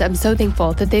 And I'm so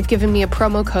thankful that they've given me a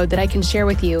promo code that I can share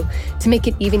with you to make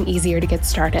it even easier to get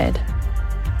started.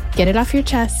 Get it off your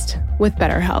chest with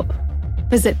BetterHelp.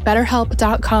 Visit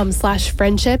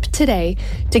betterhelp.com/friendship today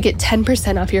to get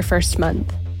 10% off your first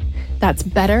month. That's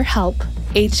BetterHelp,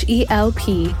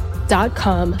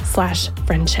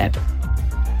 HELP.com/friendship.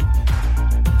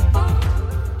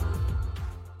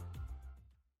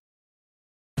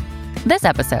 This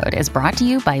episode is brought to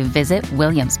you by Visit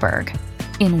Williamsburg.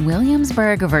 In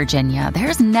Williamsburg, Virginia,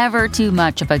 there's never too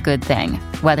much of a good thing.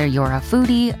 Whether you're a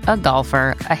foodie, a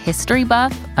golfer, a history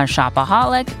buff, a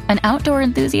shopaholic, an outdoor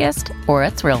enthusiast, or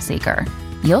a thrill seeker,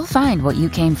 you'll find what you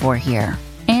came for here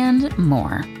and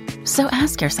more. So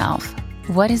ask yourself,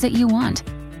 what is it you want?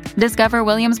 Discover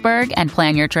Williamsburg and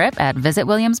plan your trip at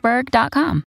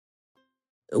visitwilliamsburg.com.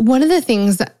 One of the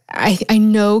things I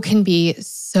know can be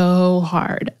so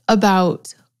hard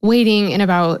about waiting and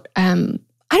about,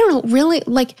 I don't know, really,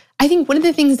 like, I think one of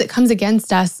the things that comes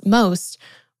against us most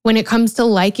when it comes to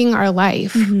liking our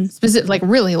life, specific, like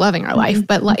really loving our life,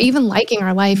 but even liking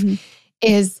our life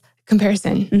is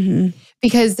comparison.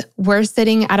 Because we're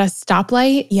sitting at a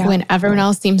stoplight when everyone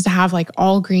else seems to have like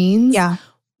all greens.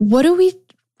 What do we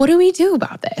do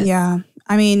about this?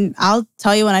 I mean, I'll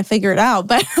tell you when I figure it out,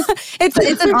 but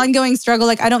it's an ongoing struggle.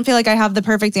 Like, I don't feel like I have the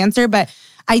perfect answer, but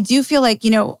I do feel like,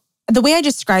 you know, the way I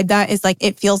describe that is like,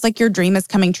 it feels like your dream is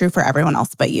coming true for everyone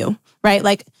else but you, right?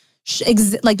 Like,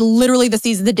 like literally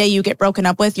the day you get broken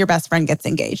up with, your best friend gets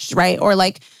engaged, right? Or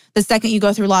like the second you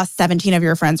go through loss, 17 of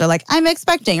your friends are like, I'm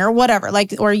expecting, or whatever.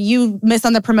 Like, or you miss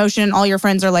on the promotion and all your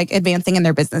friends are like advancing in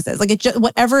their businesses. Like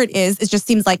whatever it is, it just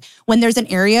seems like when there's an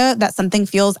area that something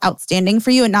feels outstanding for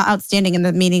you, and not outstanding in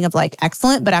the meaning of like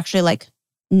excellent, but actually like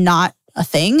not a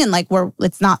thing and like where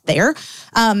it's not there.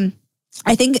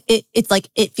 I think it's like,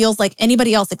 it feels like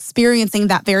anybody else experiencing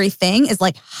that very thing is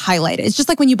like highlighted. It's just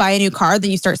like when you buy a new car, then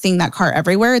you start seeing that car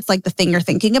everywhere. It's like the thing you're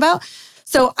thinking about.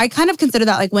 So I kind of consider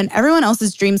that like when everyone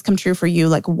else's dreams come true for you,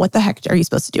 like what the heck are you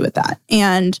supposed to do with that?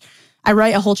 And I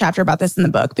write a whole chapter about this in the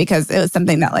book because it was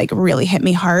something that like really hit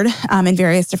me hard in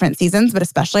various different seasons, but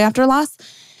especially after loss.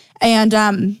 And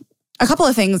a couple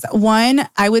of things. One,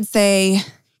 I would say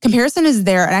comparison is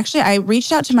there. And actually I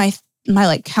reached out to my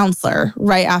like counselor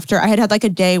right after I had like a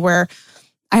day where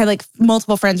I had like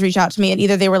multiple friends reach out to me, and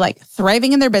either they were like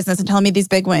thriving in their business and telling me these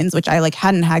big wins, which I like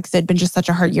hadn't had because it had been just such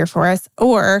a hard year for us,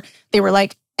 or they were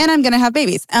like, and I'm going to have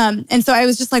babies. And so I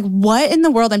was just like, what in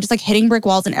the world? I'm just like hitting brick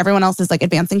walls and everyone else is like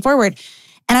advancing forward.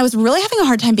 And I was really having a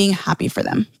hard time being happy for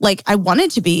them. Like I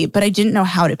wanted to be, but I didn't know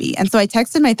how to be. And so I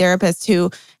texted my therapist who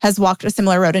has walked a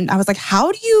similar road. And I was like,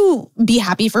 how do you be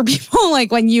happy for people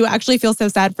like when you actually feel so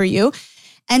sad for you?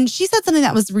 And she said something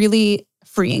that was really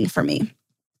freeing for me.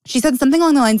 She said something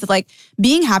along the lines of like,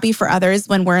 being happy for others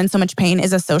when we're in so much pain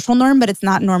is a social norm, but it's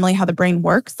not normally how the brain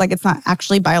works. Like it's not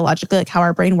actually biologically like how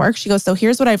our brain works. She goes, so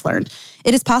here's what I've learned.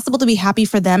 It is possible to be happy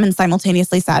for them and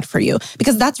simultaneously sad for you,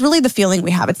 because that's really the feeling we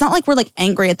have. It's not like we're like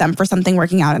angry at them for something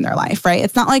working out in their life, right?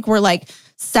 It's not like we're like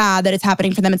sad that it's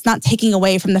happening for them. It's not taking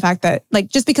away from the fact that like,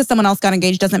 just because someone else got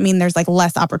engaged doesn't mean there's like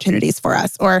less opportunities for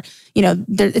us, or, you know,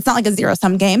 it's not like a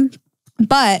zero-sum game,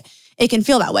 but it can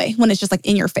feel that way when it's just like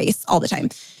in your face all the time.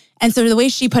 And so the way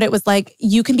she put it was like,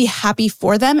 you can be happy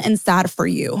for them and sad for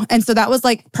you. And so that was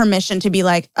like permission to be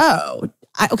like, oh,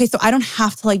 okay, so I don't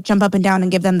have to like jump up and down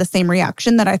and give them the same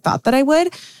reaction that I thought that I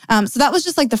would. So that was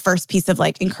just like the first piece of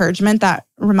like encouragement that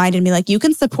reminded me like, you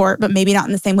can support, but maybe not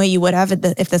in the same way you would have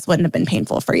if this wouldn't have been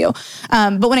painful for you.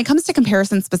 But when it comes to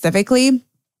comparison specifically,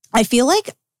 I feel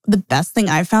like the best thing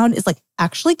I've found is like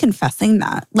actually confessing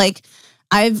that. Like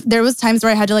there was times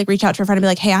where I had to like reach out to a friend and be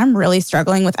like, hey, I'm really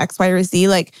struggling with X, Y, or Z.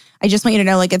 Like, I just want you to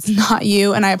know, like, it's not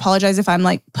you. And I apologize if I'm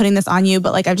like putting this on you,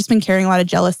 but like, I've just been carrying a lot of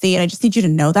jealousy and I just need you to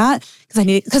know that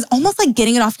because almost like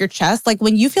getting it off your chest. Like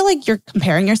when you feel like you're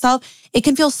comparing yourself, it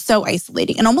can feel so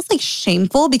isolating and almost like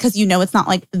shameful because you know, it's not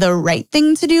like the right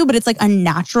thing to do, but it's like a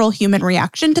natural human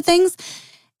reaction to things.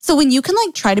 So when you can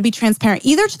like try to be transparent,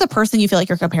 either to the person you feel like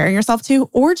you're comparing yourself to,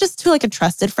 or just to like a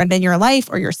trusted friend in your life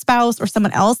or your spouse or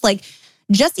someone else, like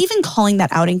just even calling that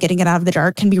out and getting it out of the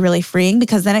dark can be really freeing,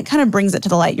 because then it kind of brings it to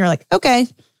the light. And you're like, okay,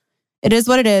 it is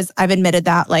what it is. I've admitted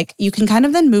that. Like you can kind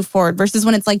of then move forward, versus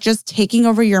when it's like just taking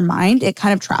over your mind, it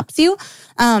kind of traps you.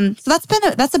 So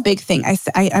that's a big thing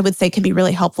I would say can be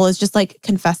really helpful, is just like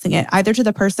confessing it either to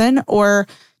the person, or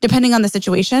depending on the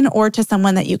situation, or to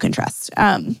someone that you can trust.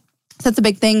 So that's a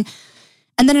big thing.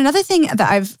 And then another thing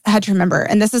that I've had to remember,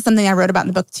 and this is something I wrote about in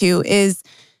the book too, is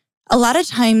a lot of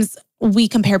times we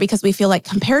compare because we feel like,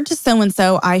 compared to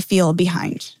so-and-so, I feel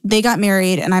behind. They got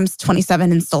married and I'm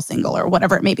 27 and still single, or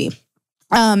whatever it may be.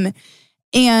 And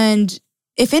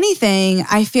if anything,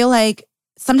 I feel like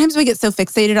sometimes we get so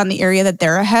fixated on the area that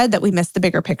they're ahead that we miss the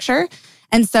bigger picture.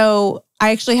 And so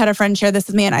I actually had a friend share this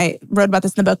with me, and I wrote about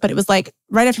this in the book, but it was like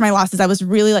right after my losses, I was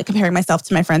really like comparing myself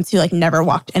to my friends who like never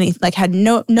walked any, like had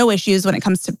no issues when it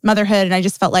comes to motherhood. And I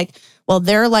just felt like, well,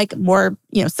 they're like more,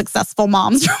 you know, successful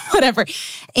moms or whatever.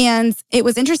 And it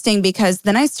was interesting because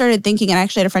then I started thinking, and I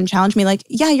actually had a friend challenge me like,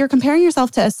 yeah, you're comparing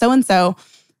yourself to so-and-so,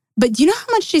 but do you know how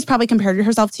much she's probably compared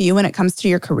herself to you when it comes to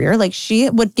your career? Like she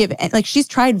would give, like she's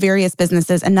tried various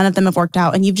businesses and none of them have worked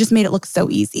out, and you've just made it look so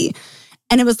easy.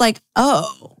 And it was like,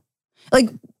 oh, like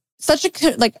such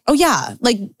a, like, oh yeah,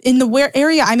 like in the where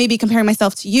area I may be comparing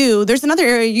myself to you, there's another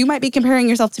area you might be comparing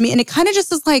yourself to me. And it kind of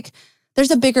just is like,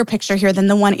 there's a bigger picture here than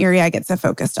the one area I get so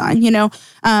focused on, you know,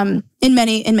 in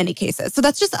many cases. So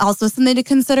that's just also something to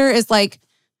consider, is like,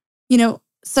 you know,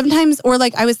 sometimes, or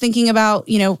like I was thinking about,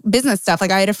 you know, business stuff.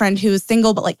 Like I had a friend who was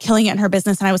single, but like killing it in her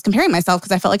business. And I was comparing myself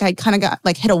because I felt like I kind of got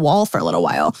like hit a wall for a little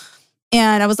while.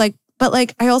 And I was like, but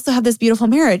like, I also have this beautiful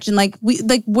marriage, and like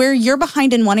where you're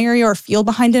behind in one area or feel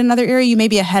behind in another area, you may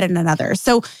be ahead in another.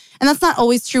 So, and that's not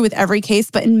always true with every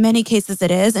case, but in many cases it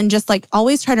is. And just like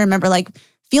always try to remember, like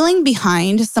feeling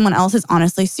behind someone else is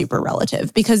honestly super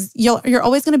relative, because you're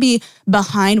always going to be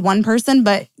behind one person,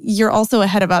 but you're also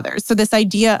ahead of others. So this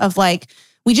idea of like,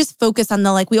 we just focus on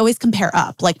the, like, we always compare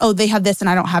up, like, oh, they have this and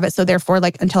I don't have it, so therefore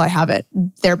like until I have it,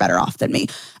 they're better off than me.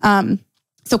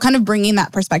 So kind of bringing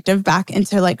that perspective back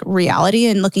into like reality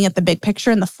and looking at the big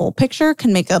picture and the full picture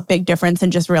can make a big difference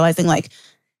in just realizing like,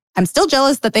 I'm still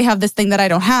jealous that they have this thing that I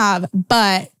don't have,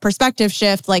 but perspective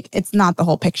shift, like it's not the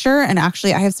whole picture. And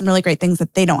actually I have some really great things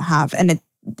that they don't have. And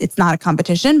it's not a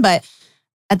competition, but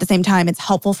at the same time, it's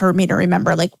helpful for me to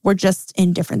remember like we're just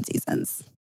in different seasons.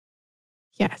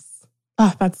 Yes.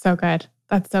 Oh, that's so good.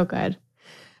 That's so good.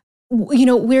 You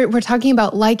know, we're talking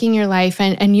about liking your life,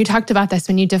 and you talked about this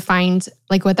when you defined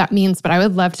like what that means, but I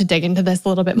would love to dig into this a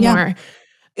little bit more.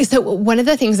 So one of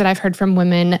the things that I've heard from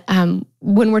women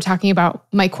when we're talking about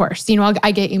my course, you know,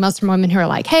 I get emails from women who are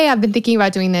like, hey, I've been thinking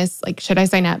about doing this. Like, should I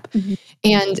sign up?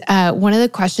 And one of the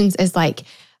questions is like,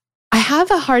 I have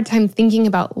a hard time thinking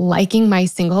about liking my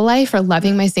single life or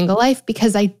loving my single life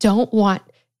because I don't want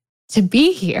to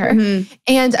be here.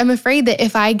 And I'm afraid that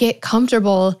if I get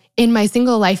comfortable in my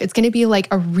single life, it's going to be like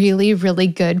a really, really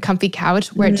good comfy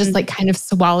couch where it just like kind of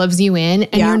swallows you in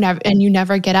and you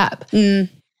never get up.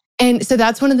 And so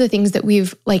that's one of the things that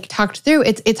we've like talked through.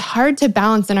 It's hard to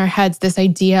balance in our heads this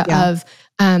idea of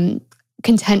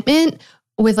contentment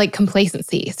with like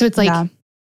complacency. So it's like,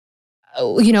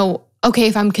 you know, okay,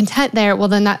 if I'm content there, well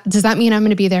then does that mean I'm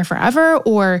going to be there forever?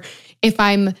 Or if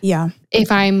I'm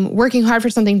working hard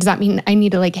for something, does that mean I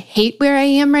need to like hate where I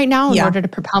am right now in order to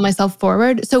propel myself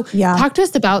forward? So talk to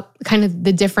us about kind of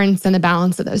the difference and the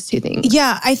balance of those two things.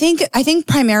 Yeah, I think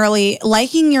primarily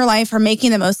liking your life or making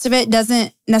the most of it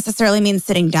doesn't necessarily mean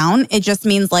sitting down. It just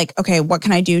means like, okay, what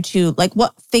can I do to like,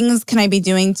 what things can I be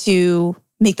doing to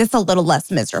make this a little less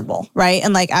miserable, right?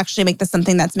 And like actually make this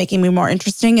something that's making me more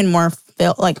interesting and more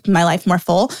like my life more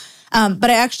full. But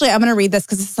I'm going to read this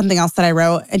because this is something else that I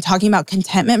wrote and talking about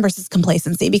contentment versus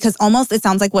complacency, because almost it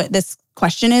sounds like what this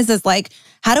question is like,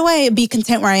 how do I be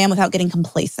content where I am without getting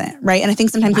complacent, right? And I think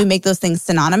sometimes we make those things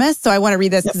synonymous. So I want to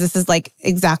read this because this is like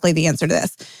exactly the answer to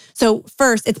this. So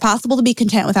first, it's possible to be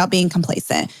content without being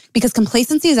complacent because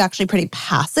complacency is actually pretty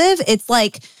passive. It's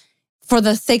like, for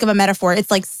the sake of a metaphor,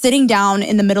 it's like sitting down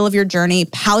in the middle of your journey,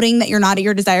 pouting that you're not at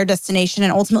your desired destination,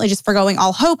 and ultimately just forgoing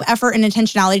all hope, effort, and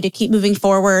intentionality to keep moving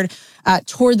forward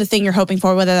toward the thing you're hoping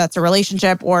for, whether that's a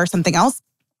relationship or something else.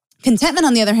 Contentment,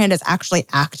 on the other hand, is actually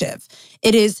active.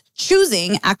 It is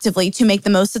choosing actively to make the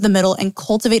most of the middle and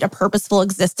cultivate a purposeful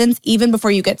existence even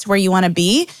before you get to where you want to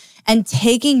be, and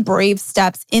taking brave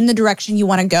steps in the direction you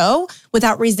want to go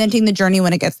without resenting the journey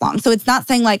when it gets long. So it's not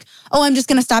saying like, oh, I'm just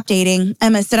going to stop dating.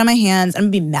 I'm going to sit on my hands. I'm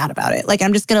going to be mad about it. Like,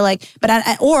 I'm just going to like,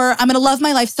 or I'm going to love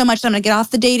my life so much that I'm going to get off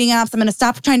the dating apps. I'm going to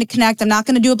stop trying to connect. I'm not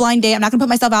going to do a blind date. I'm not going to put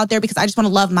myself out there because I just want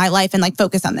to love my life and like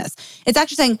focus on this. It's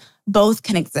actually saying both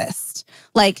can exist.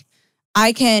 Like,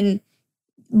 I can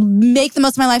make the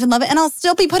most of my life and love it, and I'll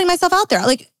still be putting myself out there.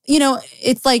 Like, you know,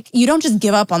 it's like, you don't just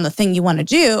give up on the thing you want to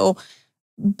do.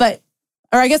 But,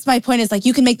 or I guess my point is like,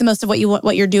 you can make the most of what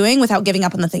you're doing without giving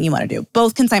up on the thing you want to do.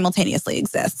 Both can simultaneously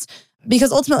exist,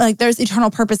 because ultimately, like, there's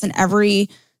eternal purpose in every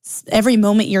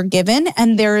moment you're given,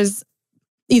 and there's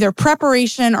either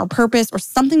preparation or purpose or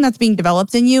something that's being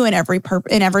developed in you in every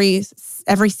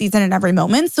season and every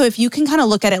moment. So if you can kind of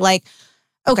look at it like,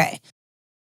 okay,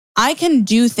 I can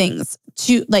do things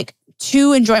to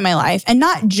enjoy my life, and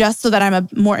not just so that I'm a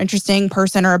more interesting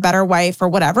person or a better wife or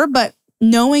whatever, but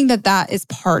knowing that that is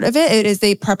part of it. It is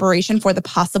a preparation for the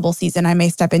possible season I may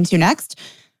step into next.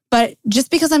 But just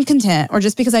because I'm content, or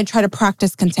just because I try to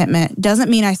practice contentment,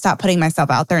 doesn't mean I stop putting myself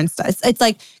out there and stuff. It's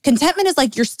like contentment is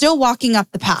like you're still walking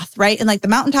up the path, right? And like the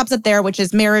mountaintop's up there, which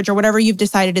is marriage or whatever you've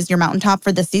decided is your mountaintop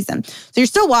for this season. So you're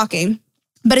still walking,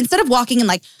 but instead of walking and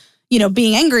like, you know,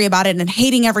 being angry about it and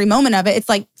hating every moment of it, it's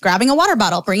like grabbing a water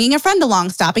bottle, bringing a friend along,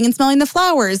 stopping and smelling the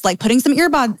flowers, like putting some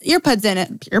earbuds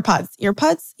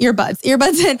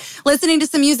in, listening to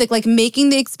some music, like making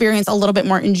the experience a little bit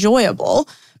more enjoyable,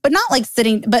 but not like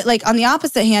but like on the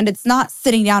opposite hand, it's not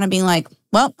sitting down and being like,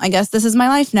 well, I guess this is my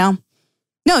life now.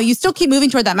 No, you still keep moving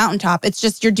toward that mountaintop. It's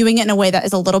just you're doing it in a way that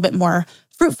is a little bit more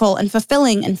fruitful and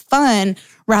fulfilling and fun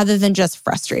rather than just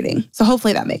frustrating. So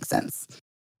hopefully that makes sense.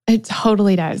 It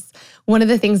totally does. One of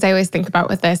the things I always think about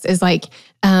with this is like,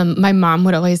 my mom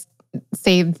would always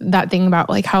say that thing about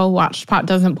like how a watched pot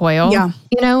doesn't boil. Yeah.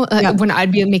 You know, when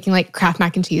I'd be making like Kraft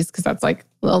mac and cheese, because that's like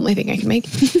the only thing I can make.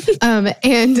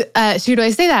 And she would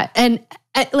always say that. And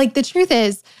like the truth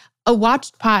is, a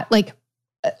watched pot, like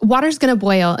water's going to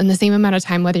boil in the same amount of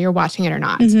time, whether you're watching it or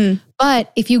not. Mm-hmm.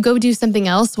 But if you go do something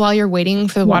else while you're waiting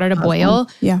for the water to boil,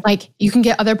 like you can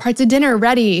get other parts of dinner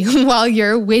ready while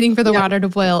you're waiting for the water to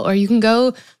boil. Or you can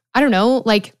go, I don't know,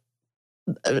 like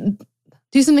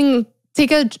do something,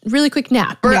 take a really quick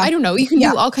nap. Or I don't know, you can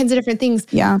do all kinds of different things.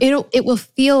 Yeah. It will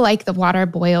feel like the water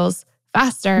boils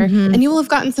faster, and you will have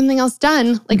gotten something else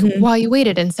done while you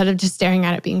waited instead of just staring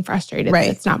at it being frustrated that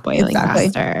it's not boiling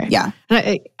faster. Yeah.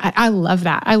 And I love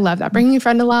that. I love that. Bringing your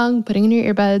friend along, putting in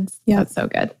your earbuds. Yeah. That's so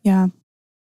good. Yeah.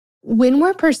 When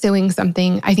we're pursuing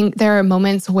something, I think there are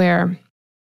moments where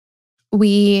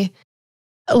we're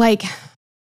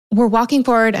walking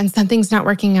forward and something's not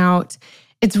working out.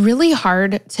 It's really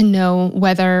hard to know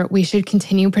whether we should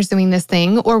continue pursuing this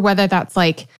thing or whether that's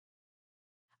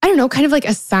I don't know, kind of like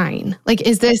a sign.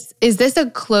 Is this a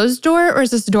closed door or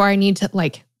is this a door I need to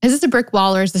is this a brick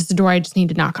wall or is this a door I just need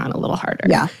to knock on a little harder?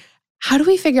 Yeah. How do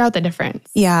we figure out the difference?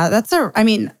 Yeah,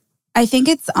 I think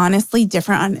it's honestly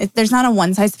different. There's not a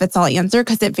one size fits all answer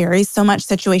because it varies so much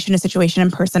situation to situation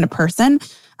and person to person.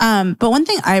 But one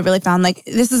thing I really found,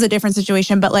 this is a different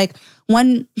situation, but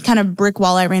one kind of brick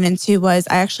wall I ran into was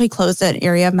I actually closed an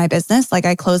area of my business.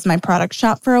 I closed my product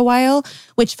shop for a while,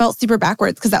 which felt super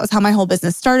backwards because that was how my whole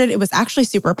business started. It was actually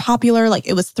super popular.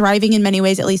 It was thriving in many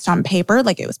ways, at least on paper.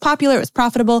 It was popular, it was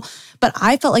profitable, but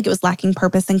I felt like it was lacking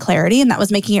purpose and clarity. And that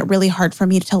was making it really hard for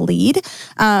me to lead.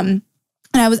 And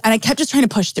I kept just trying to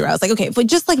push through. I was like, okay, if we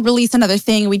just release another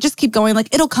thing, we just keep going,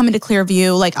 it'll come into clear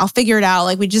view. I'll figure it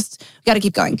out. We got to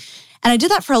keep going. And I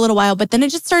did that for a little while, but then it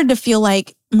just started to feel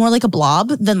more like a blob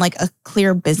than a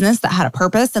clear business that had a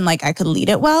purpose and I could lead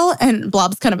it well. And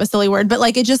blob's kind of a silly word, but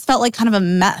it just felt like kind of a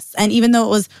mess. And even though it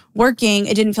was working,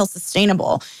 it didn't feel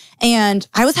sustainable. And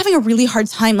I was having a really hard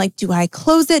time. Do I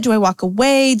close it? Do I walk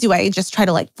away? Do I just try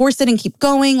to force it and keep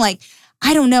going?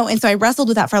 I don't know. And so I wrestled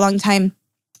with that for a long time.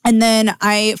 And then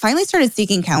I finally started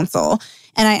seeking counsel.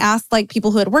 And I asked people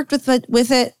who had worked with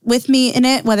me in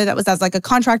it, whether that was as a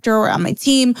contractor or on my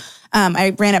team.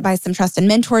 I ran it by some trusted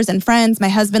mentors and friends. My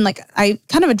husband, I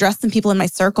kind of addressed some people in my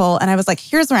circle and I was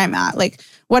here's where I'm at.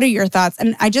 What are your thoughts?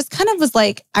 And I just kind of was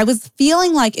I was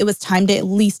feeling it was time to at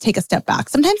least take a step back.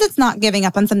 Sometimes it's not giving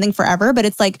up on something forever, but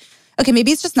it's okay,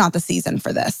 maybe it's just not the season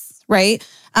for this, right?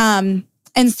 And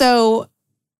so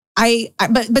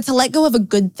but to let go of a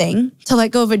good thing, to let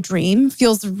go of a dream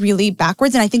feels really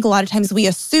backwards. And I think a lot of times we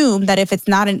assume that if it's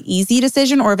not an easy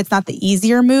decision or if it's not the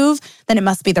easier move, then it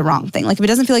must be the wrong thing. If it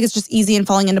doesn't feel like it's just easy and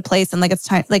falling into place and it's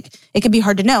time, it can be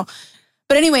hard to know.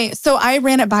 But anyway, so I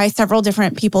ran it by several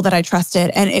different people that I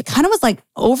trusted. And it kind of was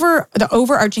over the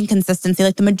overarching consistency.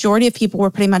 The majority of people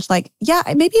were pretty much yeah,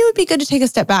 maybe it would be good to take a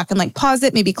step back and pause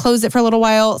it, maybe close it for a little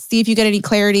while, see if you get any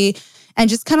clarity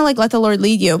and just kind of let the Lord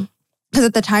lead you. Because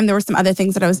at the time, there were some other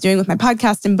things that I was doing with my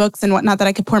podcast and books and whatnot that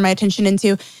I could pour my attention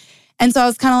into. And so I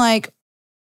was kind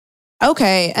of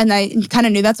okay. And I kind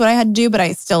of knew that's what I had to do, but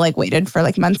I still waited for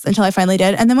months until I finally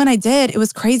did. And then when I did, it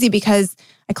was crazy because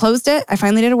I closed it. I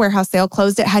finally did a warehouse sale,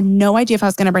 closed it, had no idea if I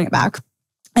was going to bring it back.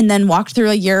 And then walked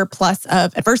through a year plus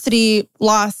of adversity,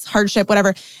 loss, hardship,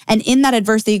 whatever. And in that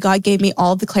adversity, God gave me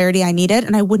all the clarity I needed.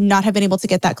 And I would not have been able to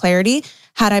get that clarity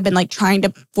had I been trying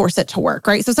to force it to work,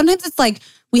 right? So sometimes it's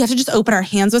we have to just open our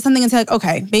hands with something and say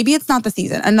okay, maybe it's not the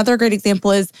season. Another great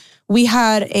example is we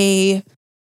had a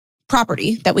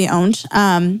property that we owned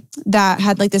that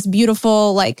had this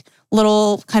beautiful,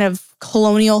 little kind of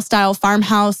colonial style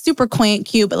farmhouse, super quaint,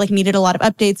 cute, but needed a lot of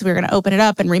updates. We were going to open it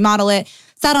up and remodel it.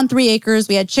 Sat on 3 acres.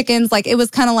 We had chickens. It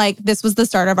was kind of this was the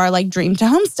start of our dream to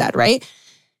homestead, right?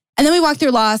 And then we walked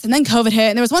through loss and then COVID hit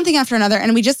and there was one thing after another.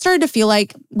 And we just started to feel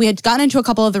we had gotten into a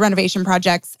couple of the renovation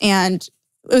projects and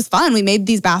it was fun. We made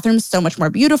these bathrooms so much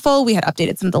more beautiful. We had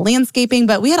updated some of the landscaping,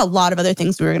 but we had a lot of other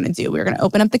things we were going to do. We were going to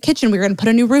open up the kitchen. We were going to put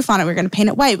a new roof on it. We were going to paint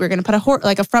it white. We were going to put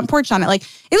a front porch on it.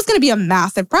 It was going to be a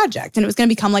massive project and it was going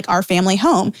to become our family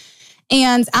home.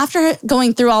 And after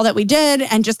going through all that we did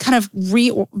and just kind of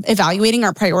re-evaluating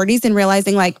our priorities and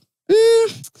realizing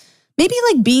maybe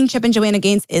being Chip and Joanna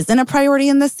Gaines isn't a priority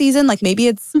in this season. Maybe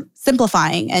it's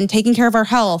simplifying and taking care of our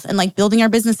health and building our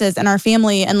businesses and our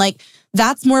family. And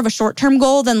that's more of a short-term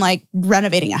goal than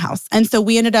renovating a house. And so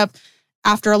we ended up,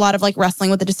 after a lot of wrestling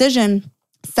with the decision,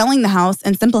 selling the house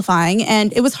and simplifying.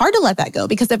 And it was hard to let that go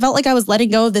because it felt like I was letting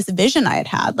go of this vision I had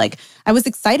had. I was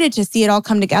excited to see it all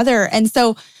come together. And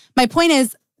so my point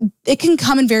is, it can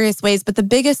come in various ways, but the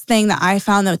biggest thing that I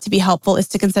found though to be helpful is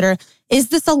to consider, is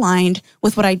this aligned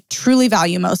with what I truly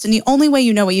value most? And the only way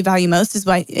you know what you value most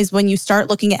is when you start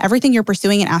looking at everything you're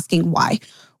pursuing and asking why.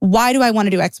 Why do I want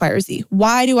to do X, Y, or Z?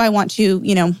 Why do I want to,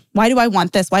 why do I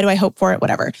want this? Why do I hope for it?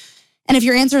 Whatever. And if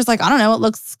your answer is I don't know, it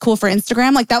looks cool for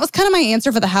Instagram. That was kind of my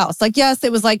answer for the house. Yes,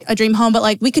 it was a dream home,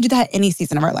 but we could do that any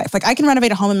season of our life. I can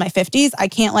renovate a home in my 50s. I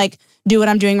can't do what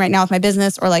I'm doing right now with my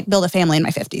business or build a family in my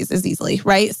 50s as easily,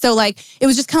 right? So it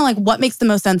was just kind of what makes the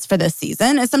most sense for this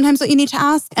season is sometimes what you need to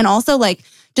ask. And also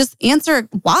just answer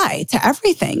why to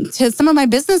everything. To some of my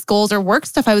business goals or work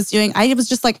stuff I was doing, I was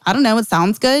just like, I don't know, it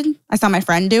sounds good. I saw my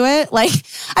friend do it. Like,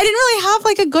 I didn't really have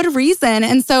like a good reason.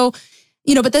 And so,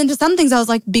 but then to some things I was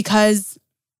like, because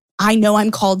I know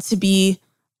I'm called to be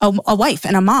a wife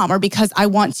and a mom, or because I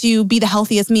want to be the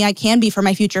healthiest me I can be for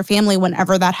my future family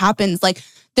whenever that happens. Like,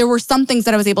 there were some things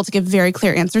that I was able to give very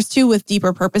clear answers to with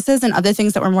deeper purposes, and other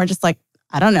things that were more just like,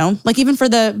 I don't know. Like, even for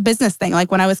the business thing,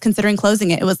 like when I was considering closing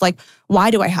it, it was like,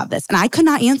 why do I have this? And I could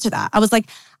not answer that. I was like,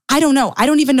 I don't know. I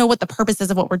don't even know what the purpose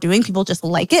is of what we're doing. People just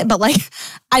like it, but like,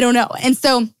 I don't know. And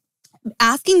so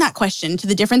asking that question to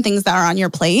the different things that are on your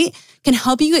plate can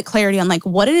help you get clarity on like,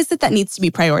 what is it that needs to be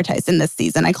prioritized in this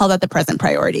season? I call that the present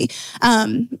priority.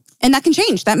 And that can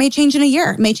change. That may change in a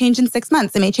year, it may change in 6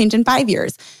 months, it may change in 5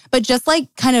 years. But just like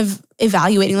kind of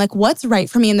evaluating like what's right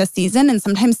for me in this season, and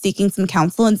sometimes seeking some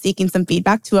counsel and seeking some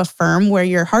feedback to affirm where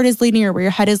your heart is leading or where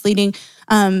your head is leading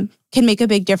can make a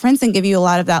big difference and give you a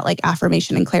lot of that like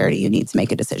affirmation and clarity you need to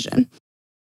make a decision.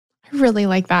 I really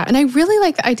like that. And I really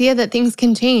like the idea that things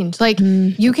can change. Like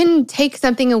you can take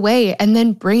something away and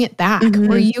then bring it back,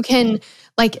 or you can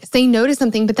like say no to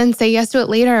something, but then say yes to it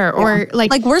later. Or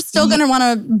like we're still going to want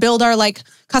to build our like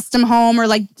custom home or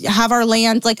like have our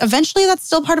land. Like eventually that's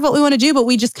still part of what we want to do, but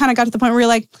we just kind of got to the point where we're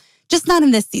like, just not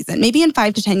in this season, maybe in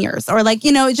 5 to 10 years, or like,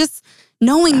 just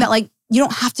knowing that like, you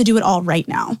don't have to do it all right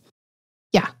now.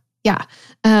 Yeah.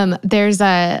 There's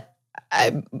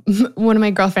one of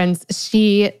my girlfriends,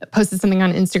 she posted something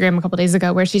on Instagram a couple days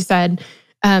ago where she said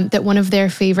that one of their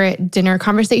favorite dinner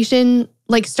conversation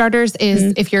like starters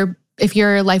is if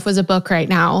your life was a book right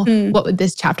now, what would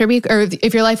this chapter be? Or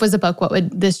if your life was a book, what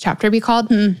would this chapter be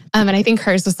called? And I think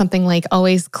hers was something like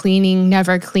always cleaning,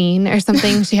 never clean or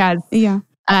something. She has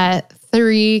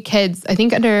 3 kids, I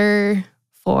think under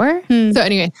 4. So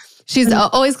anyway, she's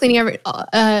always cleaning,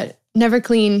 never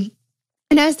clean.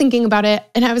 And I was thinking about it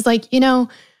and I was like,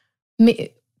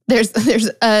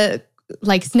 there's a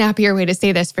like snappier way to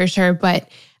say this for sure. But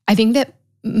I think that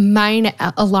mine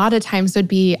a lot of times would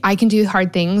be, I can do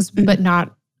hard things, but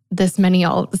not this many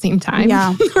all at the same time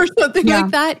or something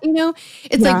like that.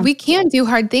 It's like, we can do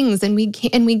hard things and we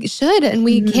should, and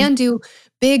we can do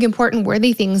big, important,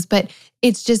 worthy things, but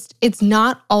it's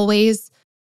not always,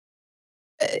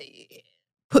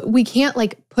 we can't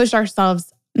like push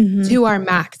ourselves to our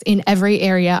max in every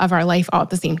area of our life all at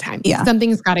the same time.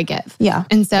 Something's got to give.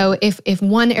 And so if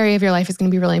one area of your life is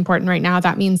going to be really important right now,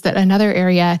 that means that another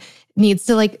area needs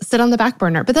to like sit on the back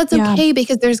burner. But that's okay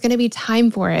because there's going to be time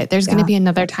for it. There's going to be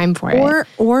another time for it.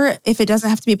 Or if it doesn't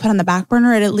have to be put on the back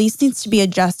burner, it at least needs to be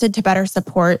adjusted to better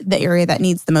support the area that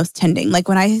needs the most tending. Like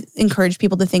when I encourage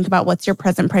people to think about what's your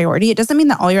present priority, it doesn't mean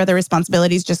that all your other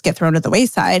responsibilities just get thrown to the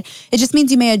wayside. It just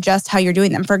means you may adjust how you're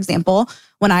doing them. For example,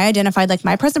 when I identified like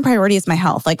my present priority is my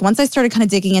health, like once I started kind of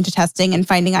digging into testing and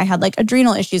finding I had like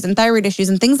adrenal issues and thyroid issues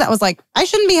and things that was like, I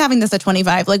shouldn't be having this at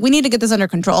 25. Like we need to get this under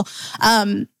control.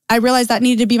 I realized that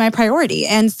needed to be my priority.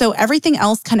 And so everything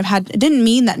else kind of it didn't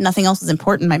mean that nothing else was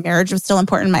important. My marriage was still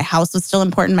important. My house was still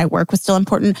important. My work was still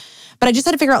important. But I just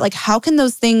had to figure out like, how can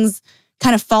those things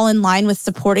kind of fall in line with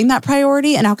supporting that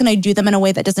priority? And how can I do them in a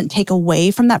way that doesn't take away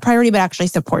from that priority, but actually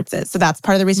supports it? So that's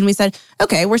part of the reason we said,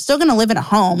 okay, we're still going to live in a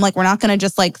home. Like we're not going to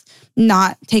just like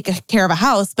not take care of a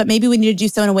house, but maybe we need to do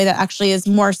so in a way that actually is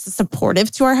more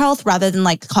supportive to our health rather than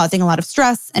like causing a lot of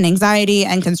stress and anxiety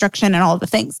and construction and all of the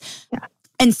things.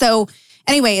 And so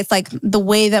anyway, it's like the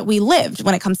way that we lived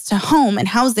when it comes to home and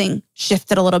housing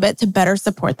shifted a little bit to better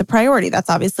support the priority. That's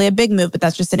obviously a big move, but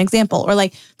that's just an example. Or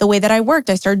like the way that I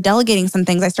worked, I started delegating some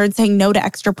things. I started saying no to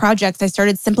extra projects. I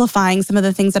started simplifying some of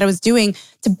the things that I was doing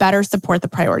to better support the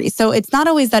priority. So it's not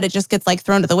always that it just gets like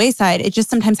thrown to the wayside. It just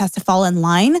sometimes has to fall in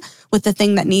line with the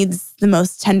thing that needs the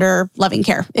most tender, loving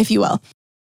care, if you will.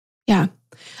 Yeah.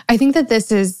 I think that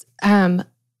this is,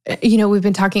 we've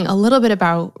been talking a little bit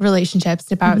about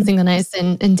relationships, about singleness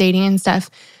and dating and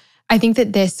stuff. I think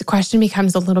that this question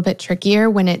becomes a little bit trickier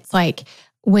when it's like,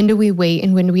 when do we wait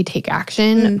and when do we take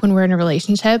action when we're in a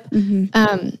relationship?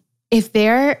 I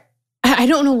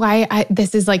don't know why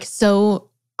this is like so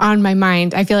on my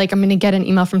mind. I feel like I'm going to get an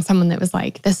email from someone that was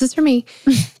like, this is for me.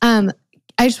 I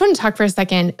just want to talk for a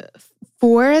second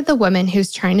for the woman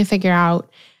who's trying to figure out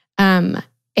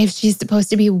if she's supposed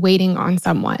to be waiting on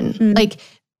someone. Like,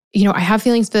 I have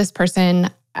feelings for this person.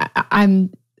 I'm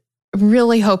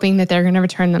really hoping that they're going to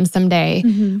return them someday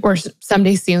or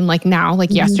someday soon, like now,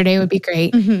 like yesterday would be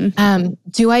great.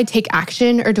 Do I take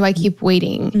action or do I keep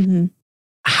waiting?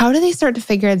 How do they start to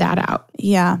figure that out?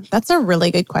 Yeah, that's a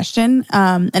really good question.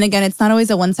 And again, it's not always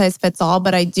a one size fits all,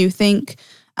 but I do think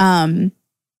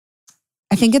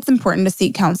I think it's important to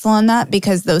seek counsel on that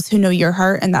because those who know your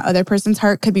heart and that other person's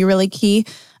heart could be really key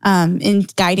in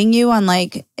guiding you on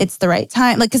like, it's the right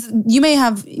time. Like, cause you may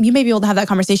be able to have that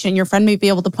conversation and your friend may be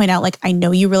able to point out like, I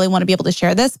know you really want to be able to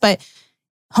share this, but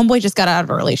homeboy just got out of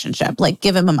a relationship, like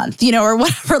give him a month, or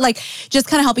whatever, like just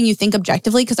kind of helping you think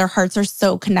objectively because our hearts are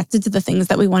so connected to the things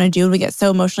that we want to do and we get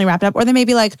so emotionally wrapped up. Or they may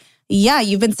be like, yeah,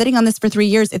 you've been sitting on this for 3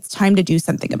 years. It's time to do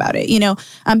something about it,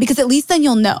 because at least then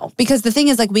you'll know. Because the thing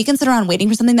is like, we can sit around waiting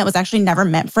for something that was actually never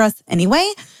meant for us anyway.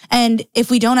 And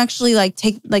if we don't actually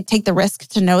take the risk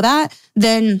to know that,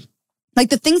 then like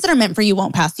the things that are meant for you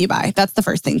won't pass you by. That's the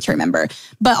first thing to remember.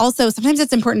 But also sometimes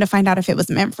it's important to find out if it was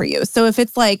meant for you. So if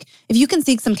it's like, if you can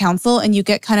seek some counsel and you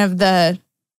get kind of the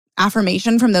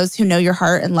affirmation from those who know your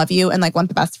heart and love you and like want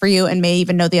the best for you and may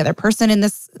even know the other person in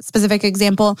this specific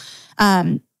example,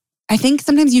 I think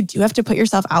sometimes you do have to put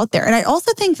yourself out there. And I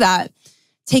also think that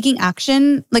taking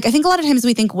action, like I think a lot of times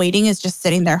we think waiting is just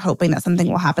sitting there hoping that something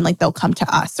will happen, like they'll come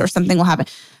to us or something will happen.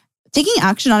 Taking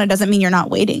action on it doesn't mean you're not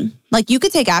waiting. Like you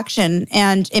could take action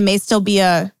and it may still be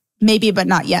a maybe, but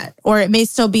not yet. Or it may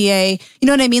still be a, you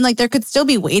know what I mean? Like there could still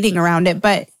be waiting around it.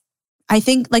 But I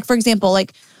think like, for example,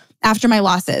 like after my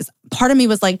losses, part of me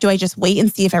was like, do I just wait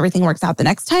and see if everything works out the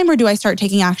next time? Or do I start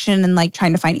taking action and like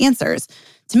trying to find answers?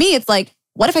 To me, it's like,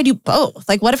 what if I do both?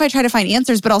 Like, what if I try to find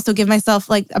answers, but also give myself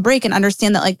like a break and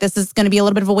understand that like this is going to be a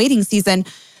little bit of a waiting season.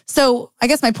 So I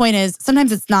guess my point is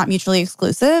sometimes it's not mutually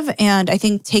exclusive. And I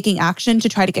think taking action to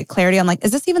try to get clarity on like,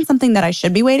 is this even something that I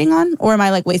should be waiting on? Or am I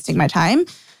like wasting my time?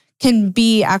 Can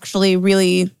be actually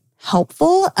really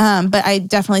helpful. But I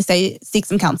definitely say seek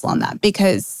some counsel on that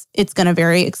because it's going to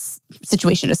vary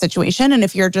situation to situation. And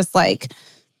if you're just like,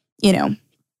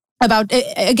 about it,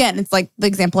 again, it's like the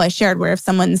example I shared where if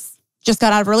someone's just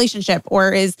got out of a relationship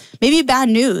or is maybe bad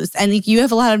news and you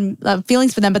have a lot of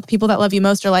feelings for them, but the people that love you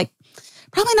most are like,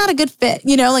 probably not a good fit,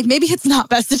 like maybe it's not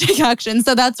best to take action.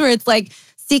 So that's where it's like,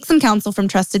 seek some counsel from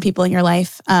trusted people in your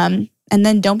life. And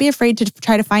then don't be afraid to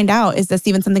try to find out, is this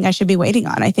even something I should be waiting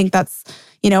on? I think that's,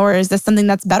 or is this something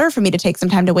that's better for me to take some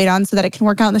time to wait on so that it can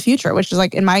work out in the future, which is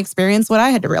like, in my experience, what I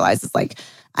had to realize is like,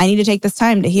 I need to take this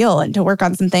time to heal and to work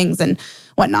on some things and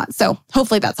whatnot. So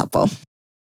hopefully that's helpful.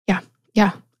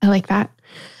 Yeah. I like that.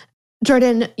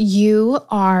 Jordan, you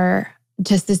are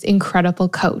just this incredible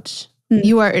coach.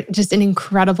 You are just an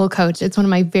incredible coach. It's one of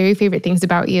my very favorite things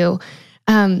about you.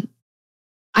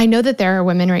 I know that there are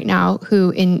women right now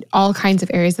who in all kinds of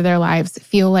areas of their lives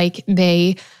feel like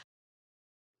their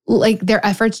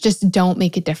efforts just don't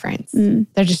make a difference.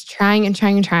 They're just trying and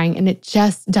trying and trying, and it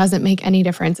just doesn't make any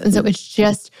difference. And so it's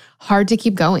just hard to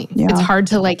keep going. Yeah. It's hard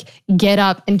to like get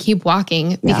up and keep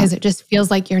walking because it just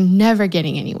feels like you're never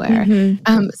getting anywhere.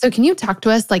 So can you talk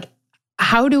to us like,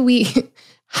 how do we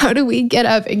get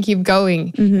up and keep going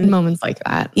in moments like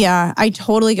that? Yeah, I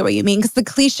totally get what you mean. Because the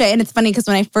cliche, and it's funny because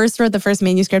when I first wrote the first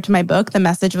manuscript to my book, the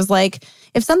message was like,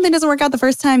 if something doesn't work out the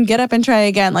first time, get up and try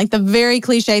again. Like the very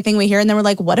cliche thing we hear. And then we're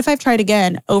like, what if I've tried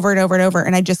again over and over and over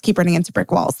and I just keep running into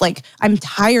brick walls? Like I'm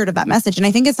tired of that message. And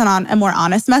I think it's a more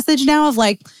honest message now of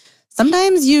like,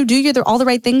 sometimes you do all the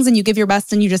right things and you give your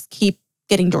best and you just keep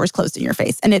getting doors closed in your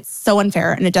face. And it's so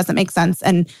unfair and it doesn't make sense.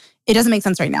 And it doesn't make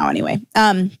sense right now anyway.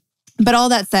 But all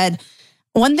that said,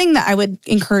 one thing that I would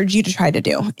encourage you to try to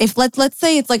do, if let's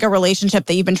say it's like a relationship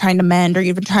that you've been trying to mend or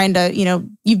you've been trying to,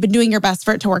 you've been doing your best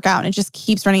for it to work out and it just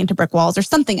keeps running into brick walls or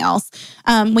something else.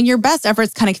 When your best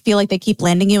efforts kind of feel like they keep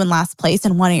landing you in last place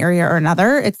in one area or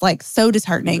another, it's like so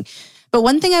disheartening. But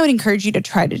one thing I would encourage you to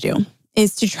try to do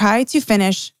is to try to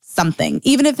finish something,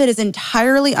 even if it is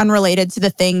entirely unrelated to the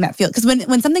thing that feels, because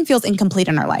when something feels incomplete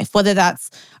in our life, whether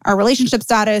that's our relationship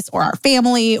status or our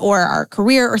family or our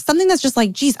career or something that's just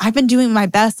like, geez, I've been doing my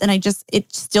best and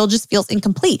it still just feels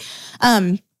incomplete.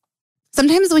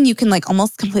 Sometimes when you can like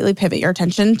almost completely pivot your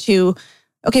attention to,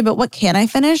 okay, but what can I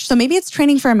finish? So maybe it's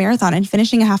training for a marathon and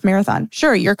finishing a half marathon.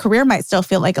 Sure, your career might still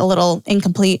feel like a little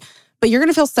incomplete, but you're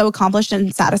going to feel so accomplished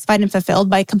and satisfied and fulfilled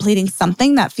by completing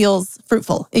something that feels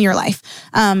fruitful in your life.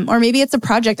 Or maybe it's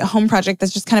a home project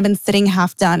that's just kind of been sitting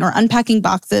half done, or unpacking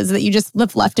boxes that you just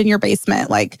left in your basement,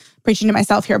 like preaching to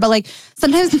myself here. But like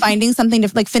sometimes finding something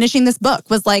to like finishing this book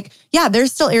was like, yeah,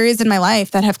 there's still areas in my life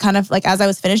that have kind of like, as I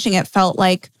was finishing it, felt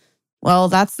like, well,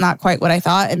 that's not quite what I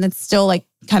thought. And it's still like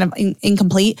kind of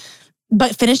incomplete.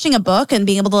 But finishing a book and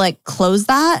being able to like close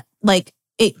that, like,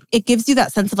 it gives you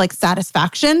that sense of like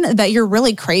satisfaction that you're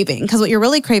really craving. Because what you're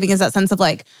really craving is that sense of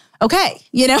like, okay,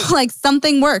 like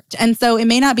something worked. And so it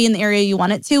may not be in the area you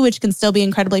want it to, which can still be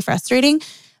incredibly frustrating,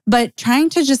 but trying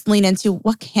to just lean into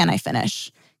what can I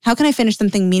finish? How can I finish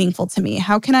something meaningful to me?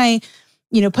 How can I,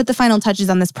 put the final touches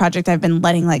on this project I've been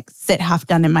letting like sit half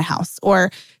done in my house? Or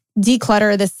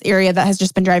declutter this area that has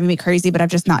just been driving me crazy, but I've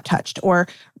just not touched, or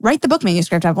write the book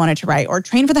manuscript I've wanted to write, or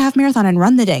train for the half marathon and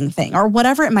run the dang thing, or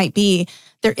whatever it might be.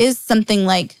 There is something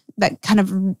like that kind of,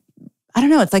 I don't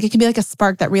know, it's like it can be like a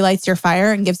spark that relights your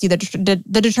fire and gives you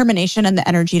the determination and the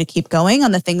energy to keep going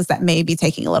on the things that may be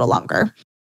taking a little longer.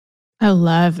 I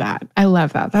love that. I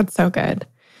love that. That's so good.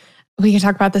 We could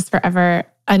talk about this forever,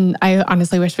 and I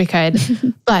honestly wish we could.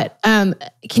 But can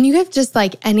you give just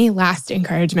like any last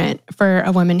encouragement for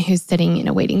a woman who's sitting in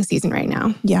a waiting season right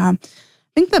now? Yeah. I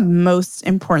think the most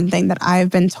important thing that I've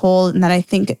been told and that I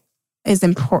think is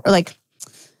important, like,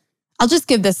 I'll just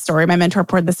give this story. My mentor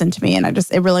poured this into me, and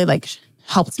it really like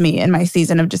helped me in my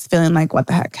season of just feeling like, what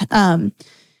the heck?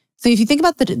 So if you think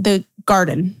about the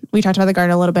garden, we talked about the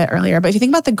garden a little bit earlier, but if you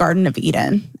think about the Garden of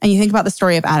Eden and you think about the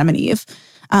story of Adam and Eve,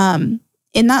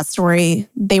 in that story,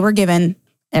 they were given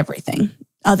everything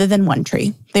other than one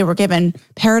tree. They were given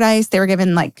paradise. They were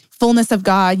given like fullness of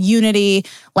God, unity,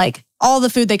 like all the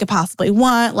food they could possibly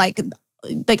want, like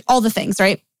all the things,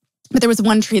 right? But there was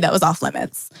one tree that was off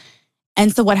limits.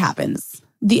 And so what happens?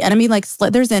 The enemy like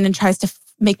slithers in and tries to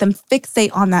make them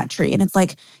fixate on that tree. And it's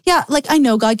like, yeah, like I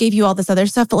know God gave you all this other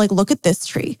stuff, but like, look at this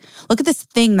tree. Look at this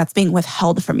thing that's being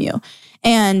withheld from you.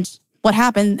 And what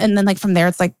happened? And then like from there,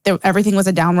 it's like everything was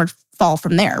a downward fall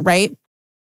from there, right?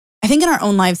 I think in our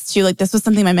own lives too, like this was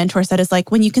something my mentor said is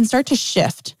like when you can start to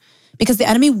shift, because the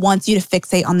enemy wants you to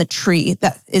fixate on the tree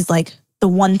that is like the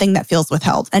one thing that feels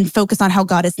withheld and focus on how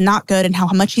God is not good and how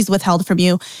much he's withheld from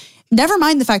you. Never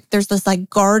mind the fact that there's this like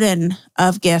garden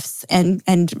of gifts and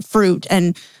fruit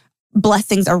and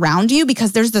blessings around you,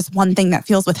 because there's this one thing that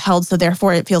feels withheld. So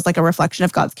therefore it feels like a reflection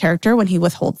of God's character when he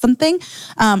withholds something,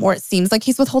 or it seems like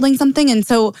he's withholding something. And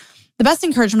so the best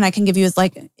encouragement I can give you is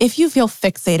like, if you feel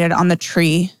fixated on the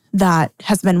tree that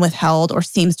has been withheld or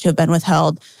seems to have been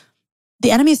withheld, the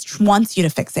enemy wants you to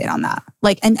fixate on that.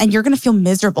 Like, and you're going to feel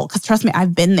miserable, because trust me,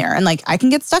 I've been there, and like, I can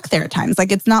get stuck there at times.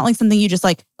 Like, it's not like something you just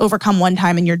like overcome one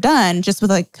time and you're done. Just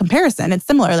with like comparison, it's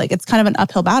similar. Like, it's kind of an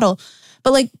uphill battle,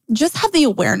 but like, just have the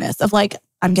awareness of like,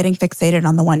 I'm getting fixated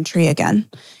on the one tree again.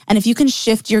 And if you can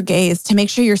shift your gaze to make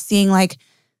sure you're seeing like,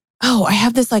 oh, I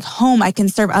have this like home I can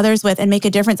serve others with and make a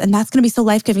difference. And that's going to be so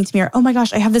life-giving to me. Or, oh my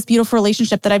gosh, I have this beautiful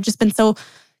relationship that I've just been so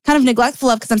kind of neglectful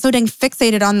of because I'm so dang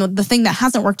fixated on the thing that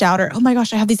hasn't worked out. Or, oh my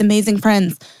gosh, I have these amazing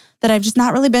friends that I've just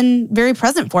not really been very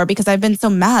present for because I've been so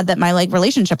mad that my like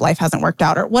relationship life hasn't worked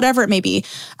out, or whatever it may be.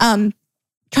 Try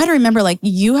to remember like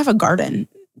you have a garden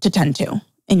to tend to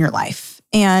in your life.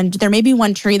 And there may be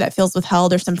one tree that feels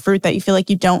withheld or some fruit that you feel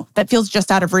like you don't, that feels just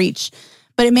out of reach,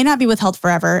 but it may not be withheld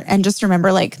forever. And just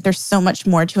remember, like, there's so much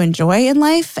more to enjoy in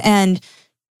life. And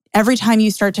every time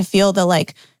you start to feel the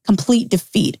like complete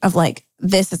defeat of like,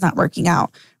 this is not working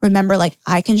out, remember, like,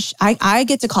 I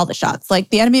get to call the shots. Like,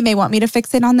 the enemy may want me to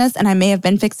fixate on this, and I may have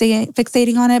been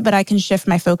fixating on it, but I can shift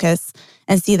my focus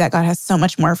and see that God has so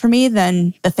much more for me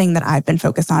than the thing that I've been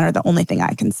focused on or the only thing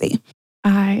I can see.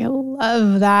 I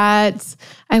love that.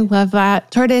 I love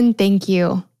that. Jordan, thank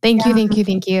you. Thank you.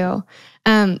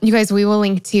 You guys, we will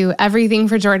link to everything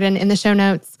for Jordan in the show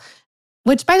notes,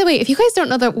 which, by the way, if you guys don't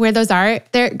know where those are,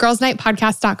 they're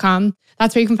girlsnightpodcast.com.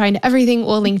 That's where you can find everything.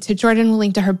 We'll link to Jordan. We'll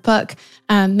link to her book.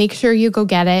 Make sure you go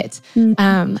get it.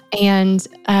 And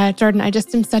Jordan, I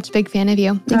just am such a big fan of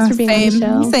you. Thanks for being on the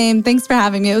show. Same. Thanks for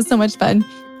having me. It was so much fun.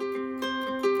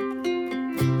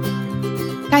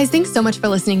 Guys, thanks so much for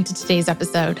listening to today's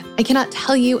episode. I cannot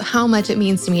tell you how much it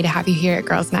means to me to have you here at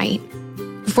Girls Night.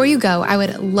 Before you go, I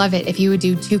would love it if you would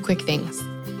do 2 quick things.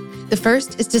 The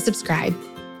first is to subscribe.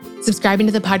 Subscribing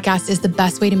to the podcast is the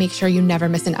best way to make sure you never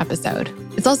miss an episode.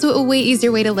 It's also a way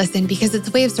easier way to listen because it's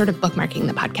a way of sort of bookmarking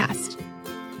the podcast.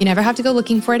 You never have to go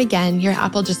looking for it again. Your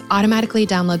app will just automatically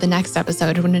download the next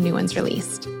episode when a new one's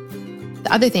released.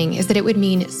 The other thing is that it would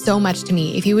mean so much to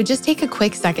me if you would just take a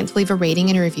quick second to leave a rating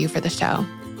and a review for the show.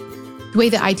 The way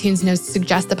that iTunes knows to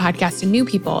suggest the podcast to new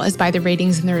people is by the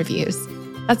ratings and the reviews.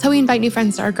 That's how we invite new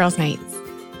friends to our Girls Nights.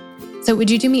 So would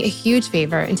you do me a huge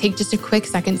favor and take just a quick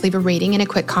second to leave a rating and a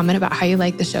quick comment about how you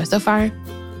like the show so far? It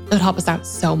would help us out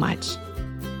so much.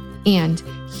 And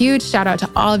huge shout out to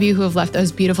all of you who have left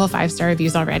those beautiful 5-star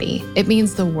reviews already. It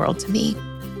means the world to me.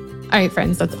 All right,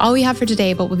 friends, that's all we have for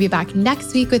today, but we'll be back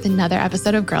next week with another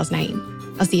episode of Girls Night.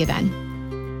 I'll see you then.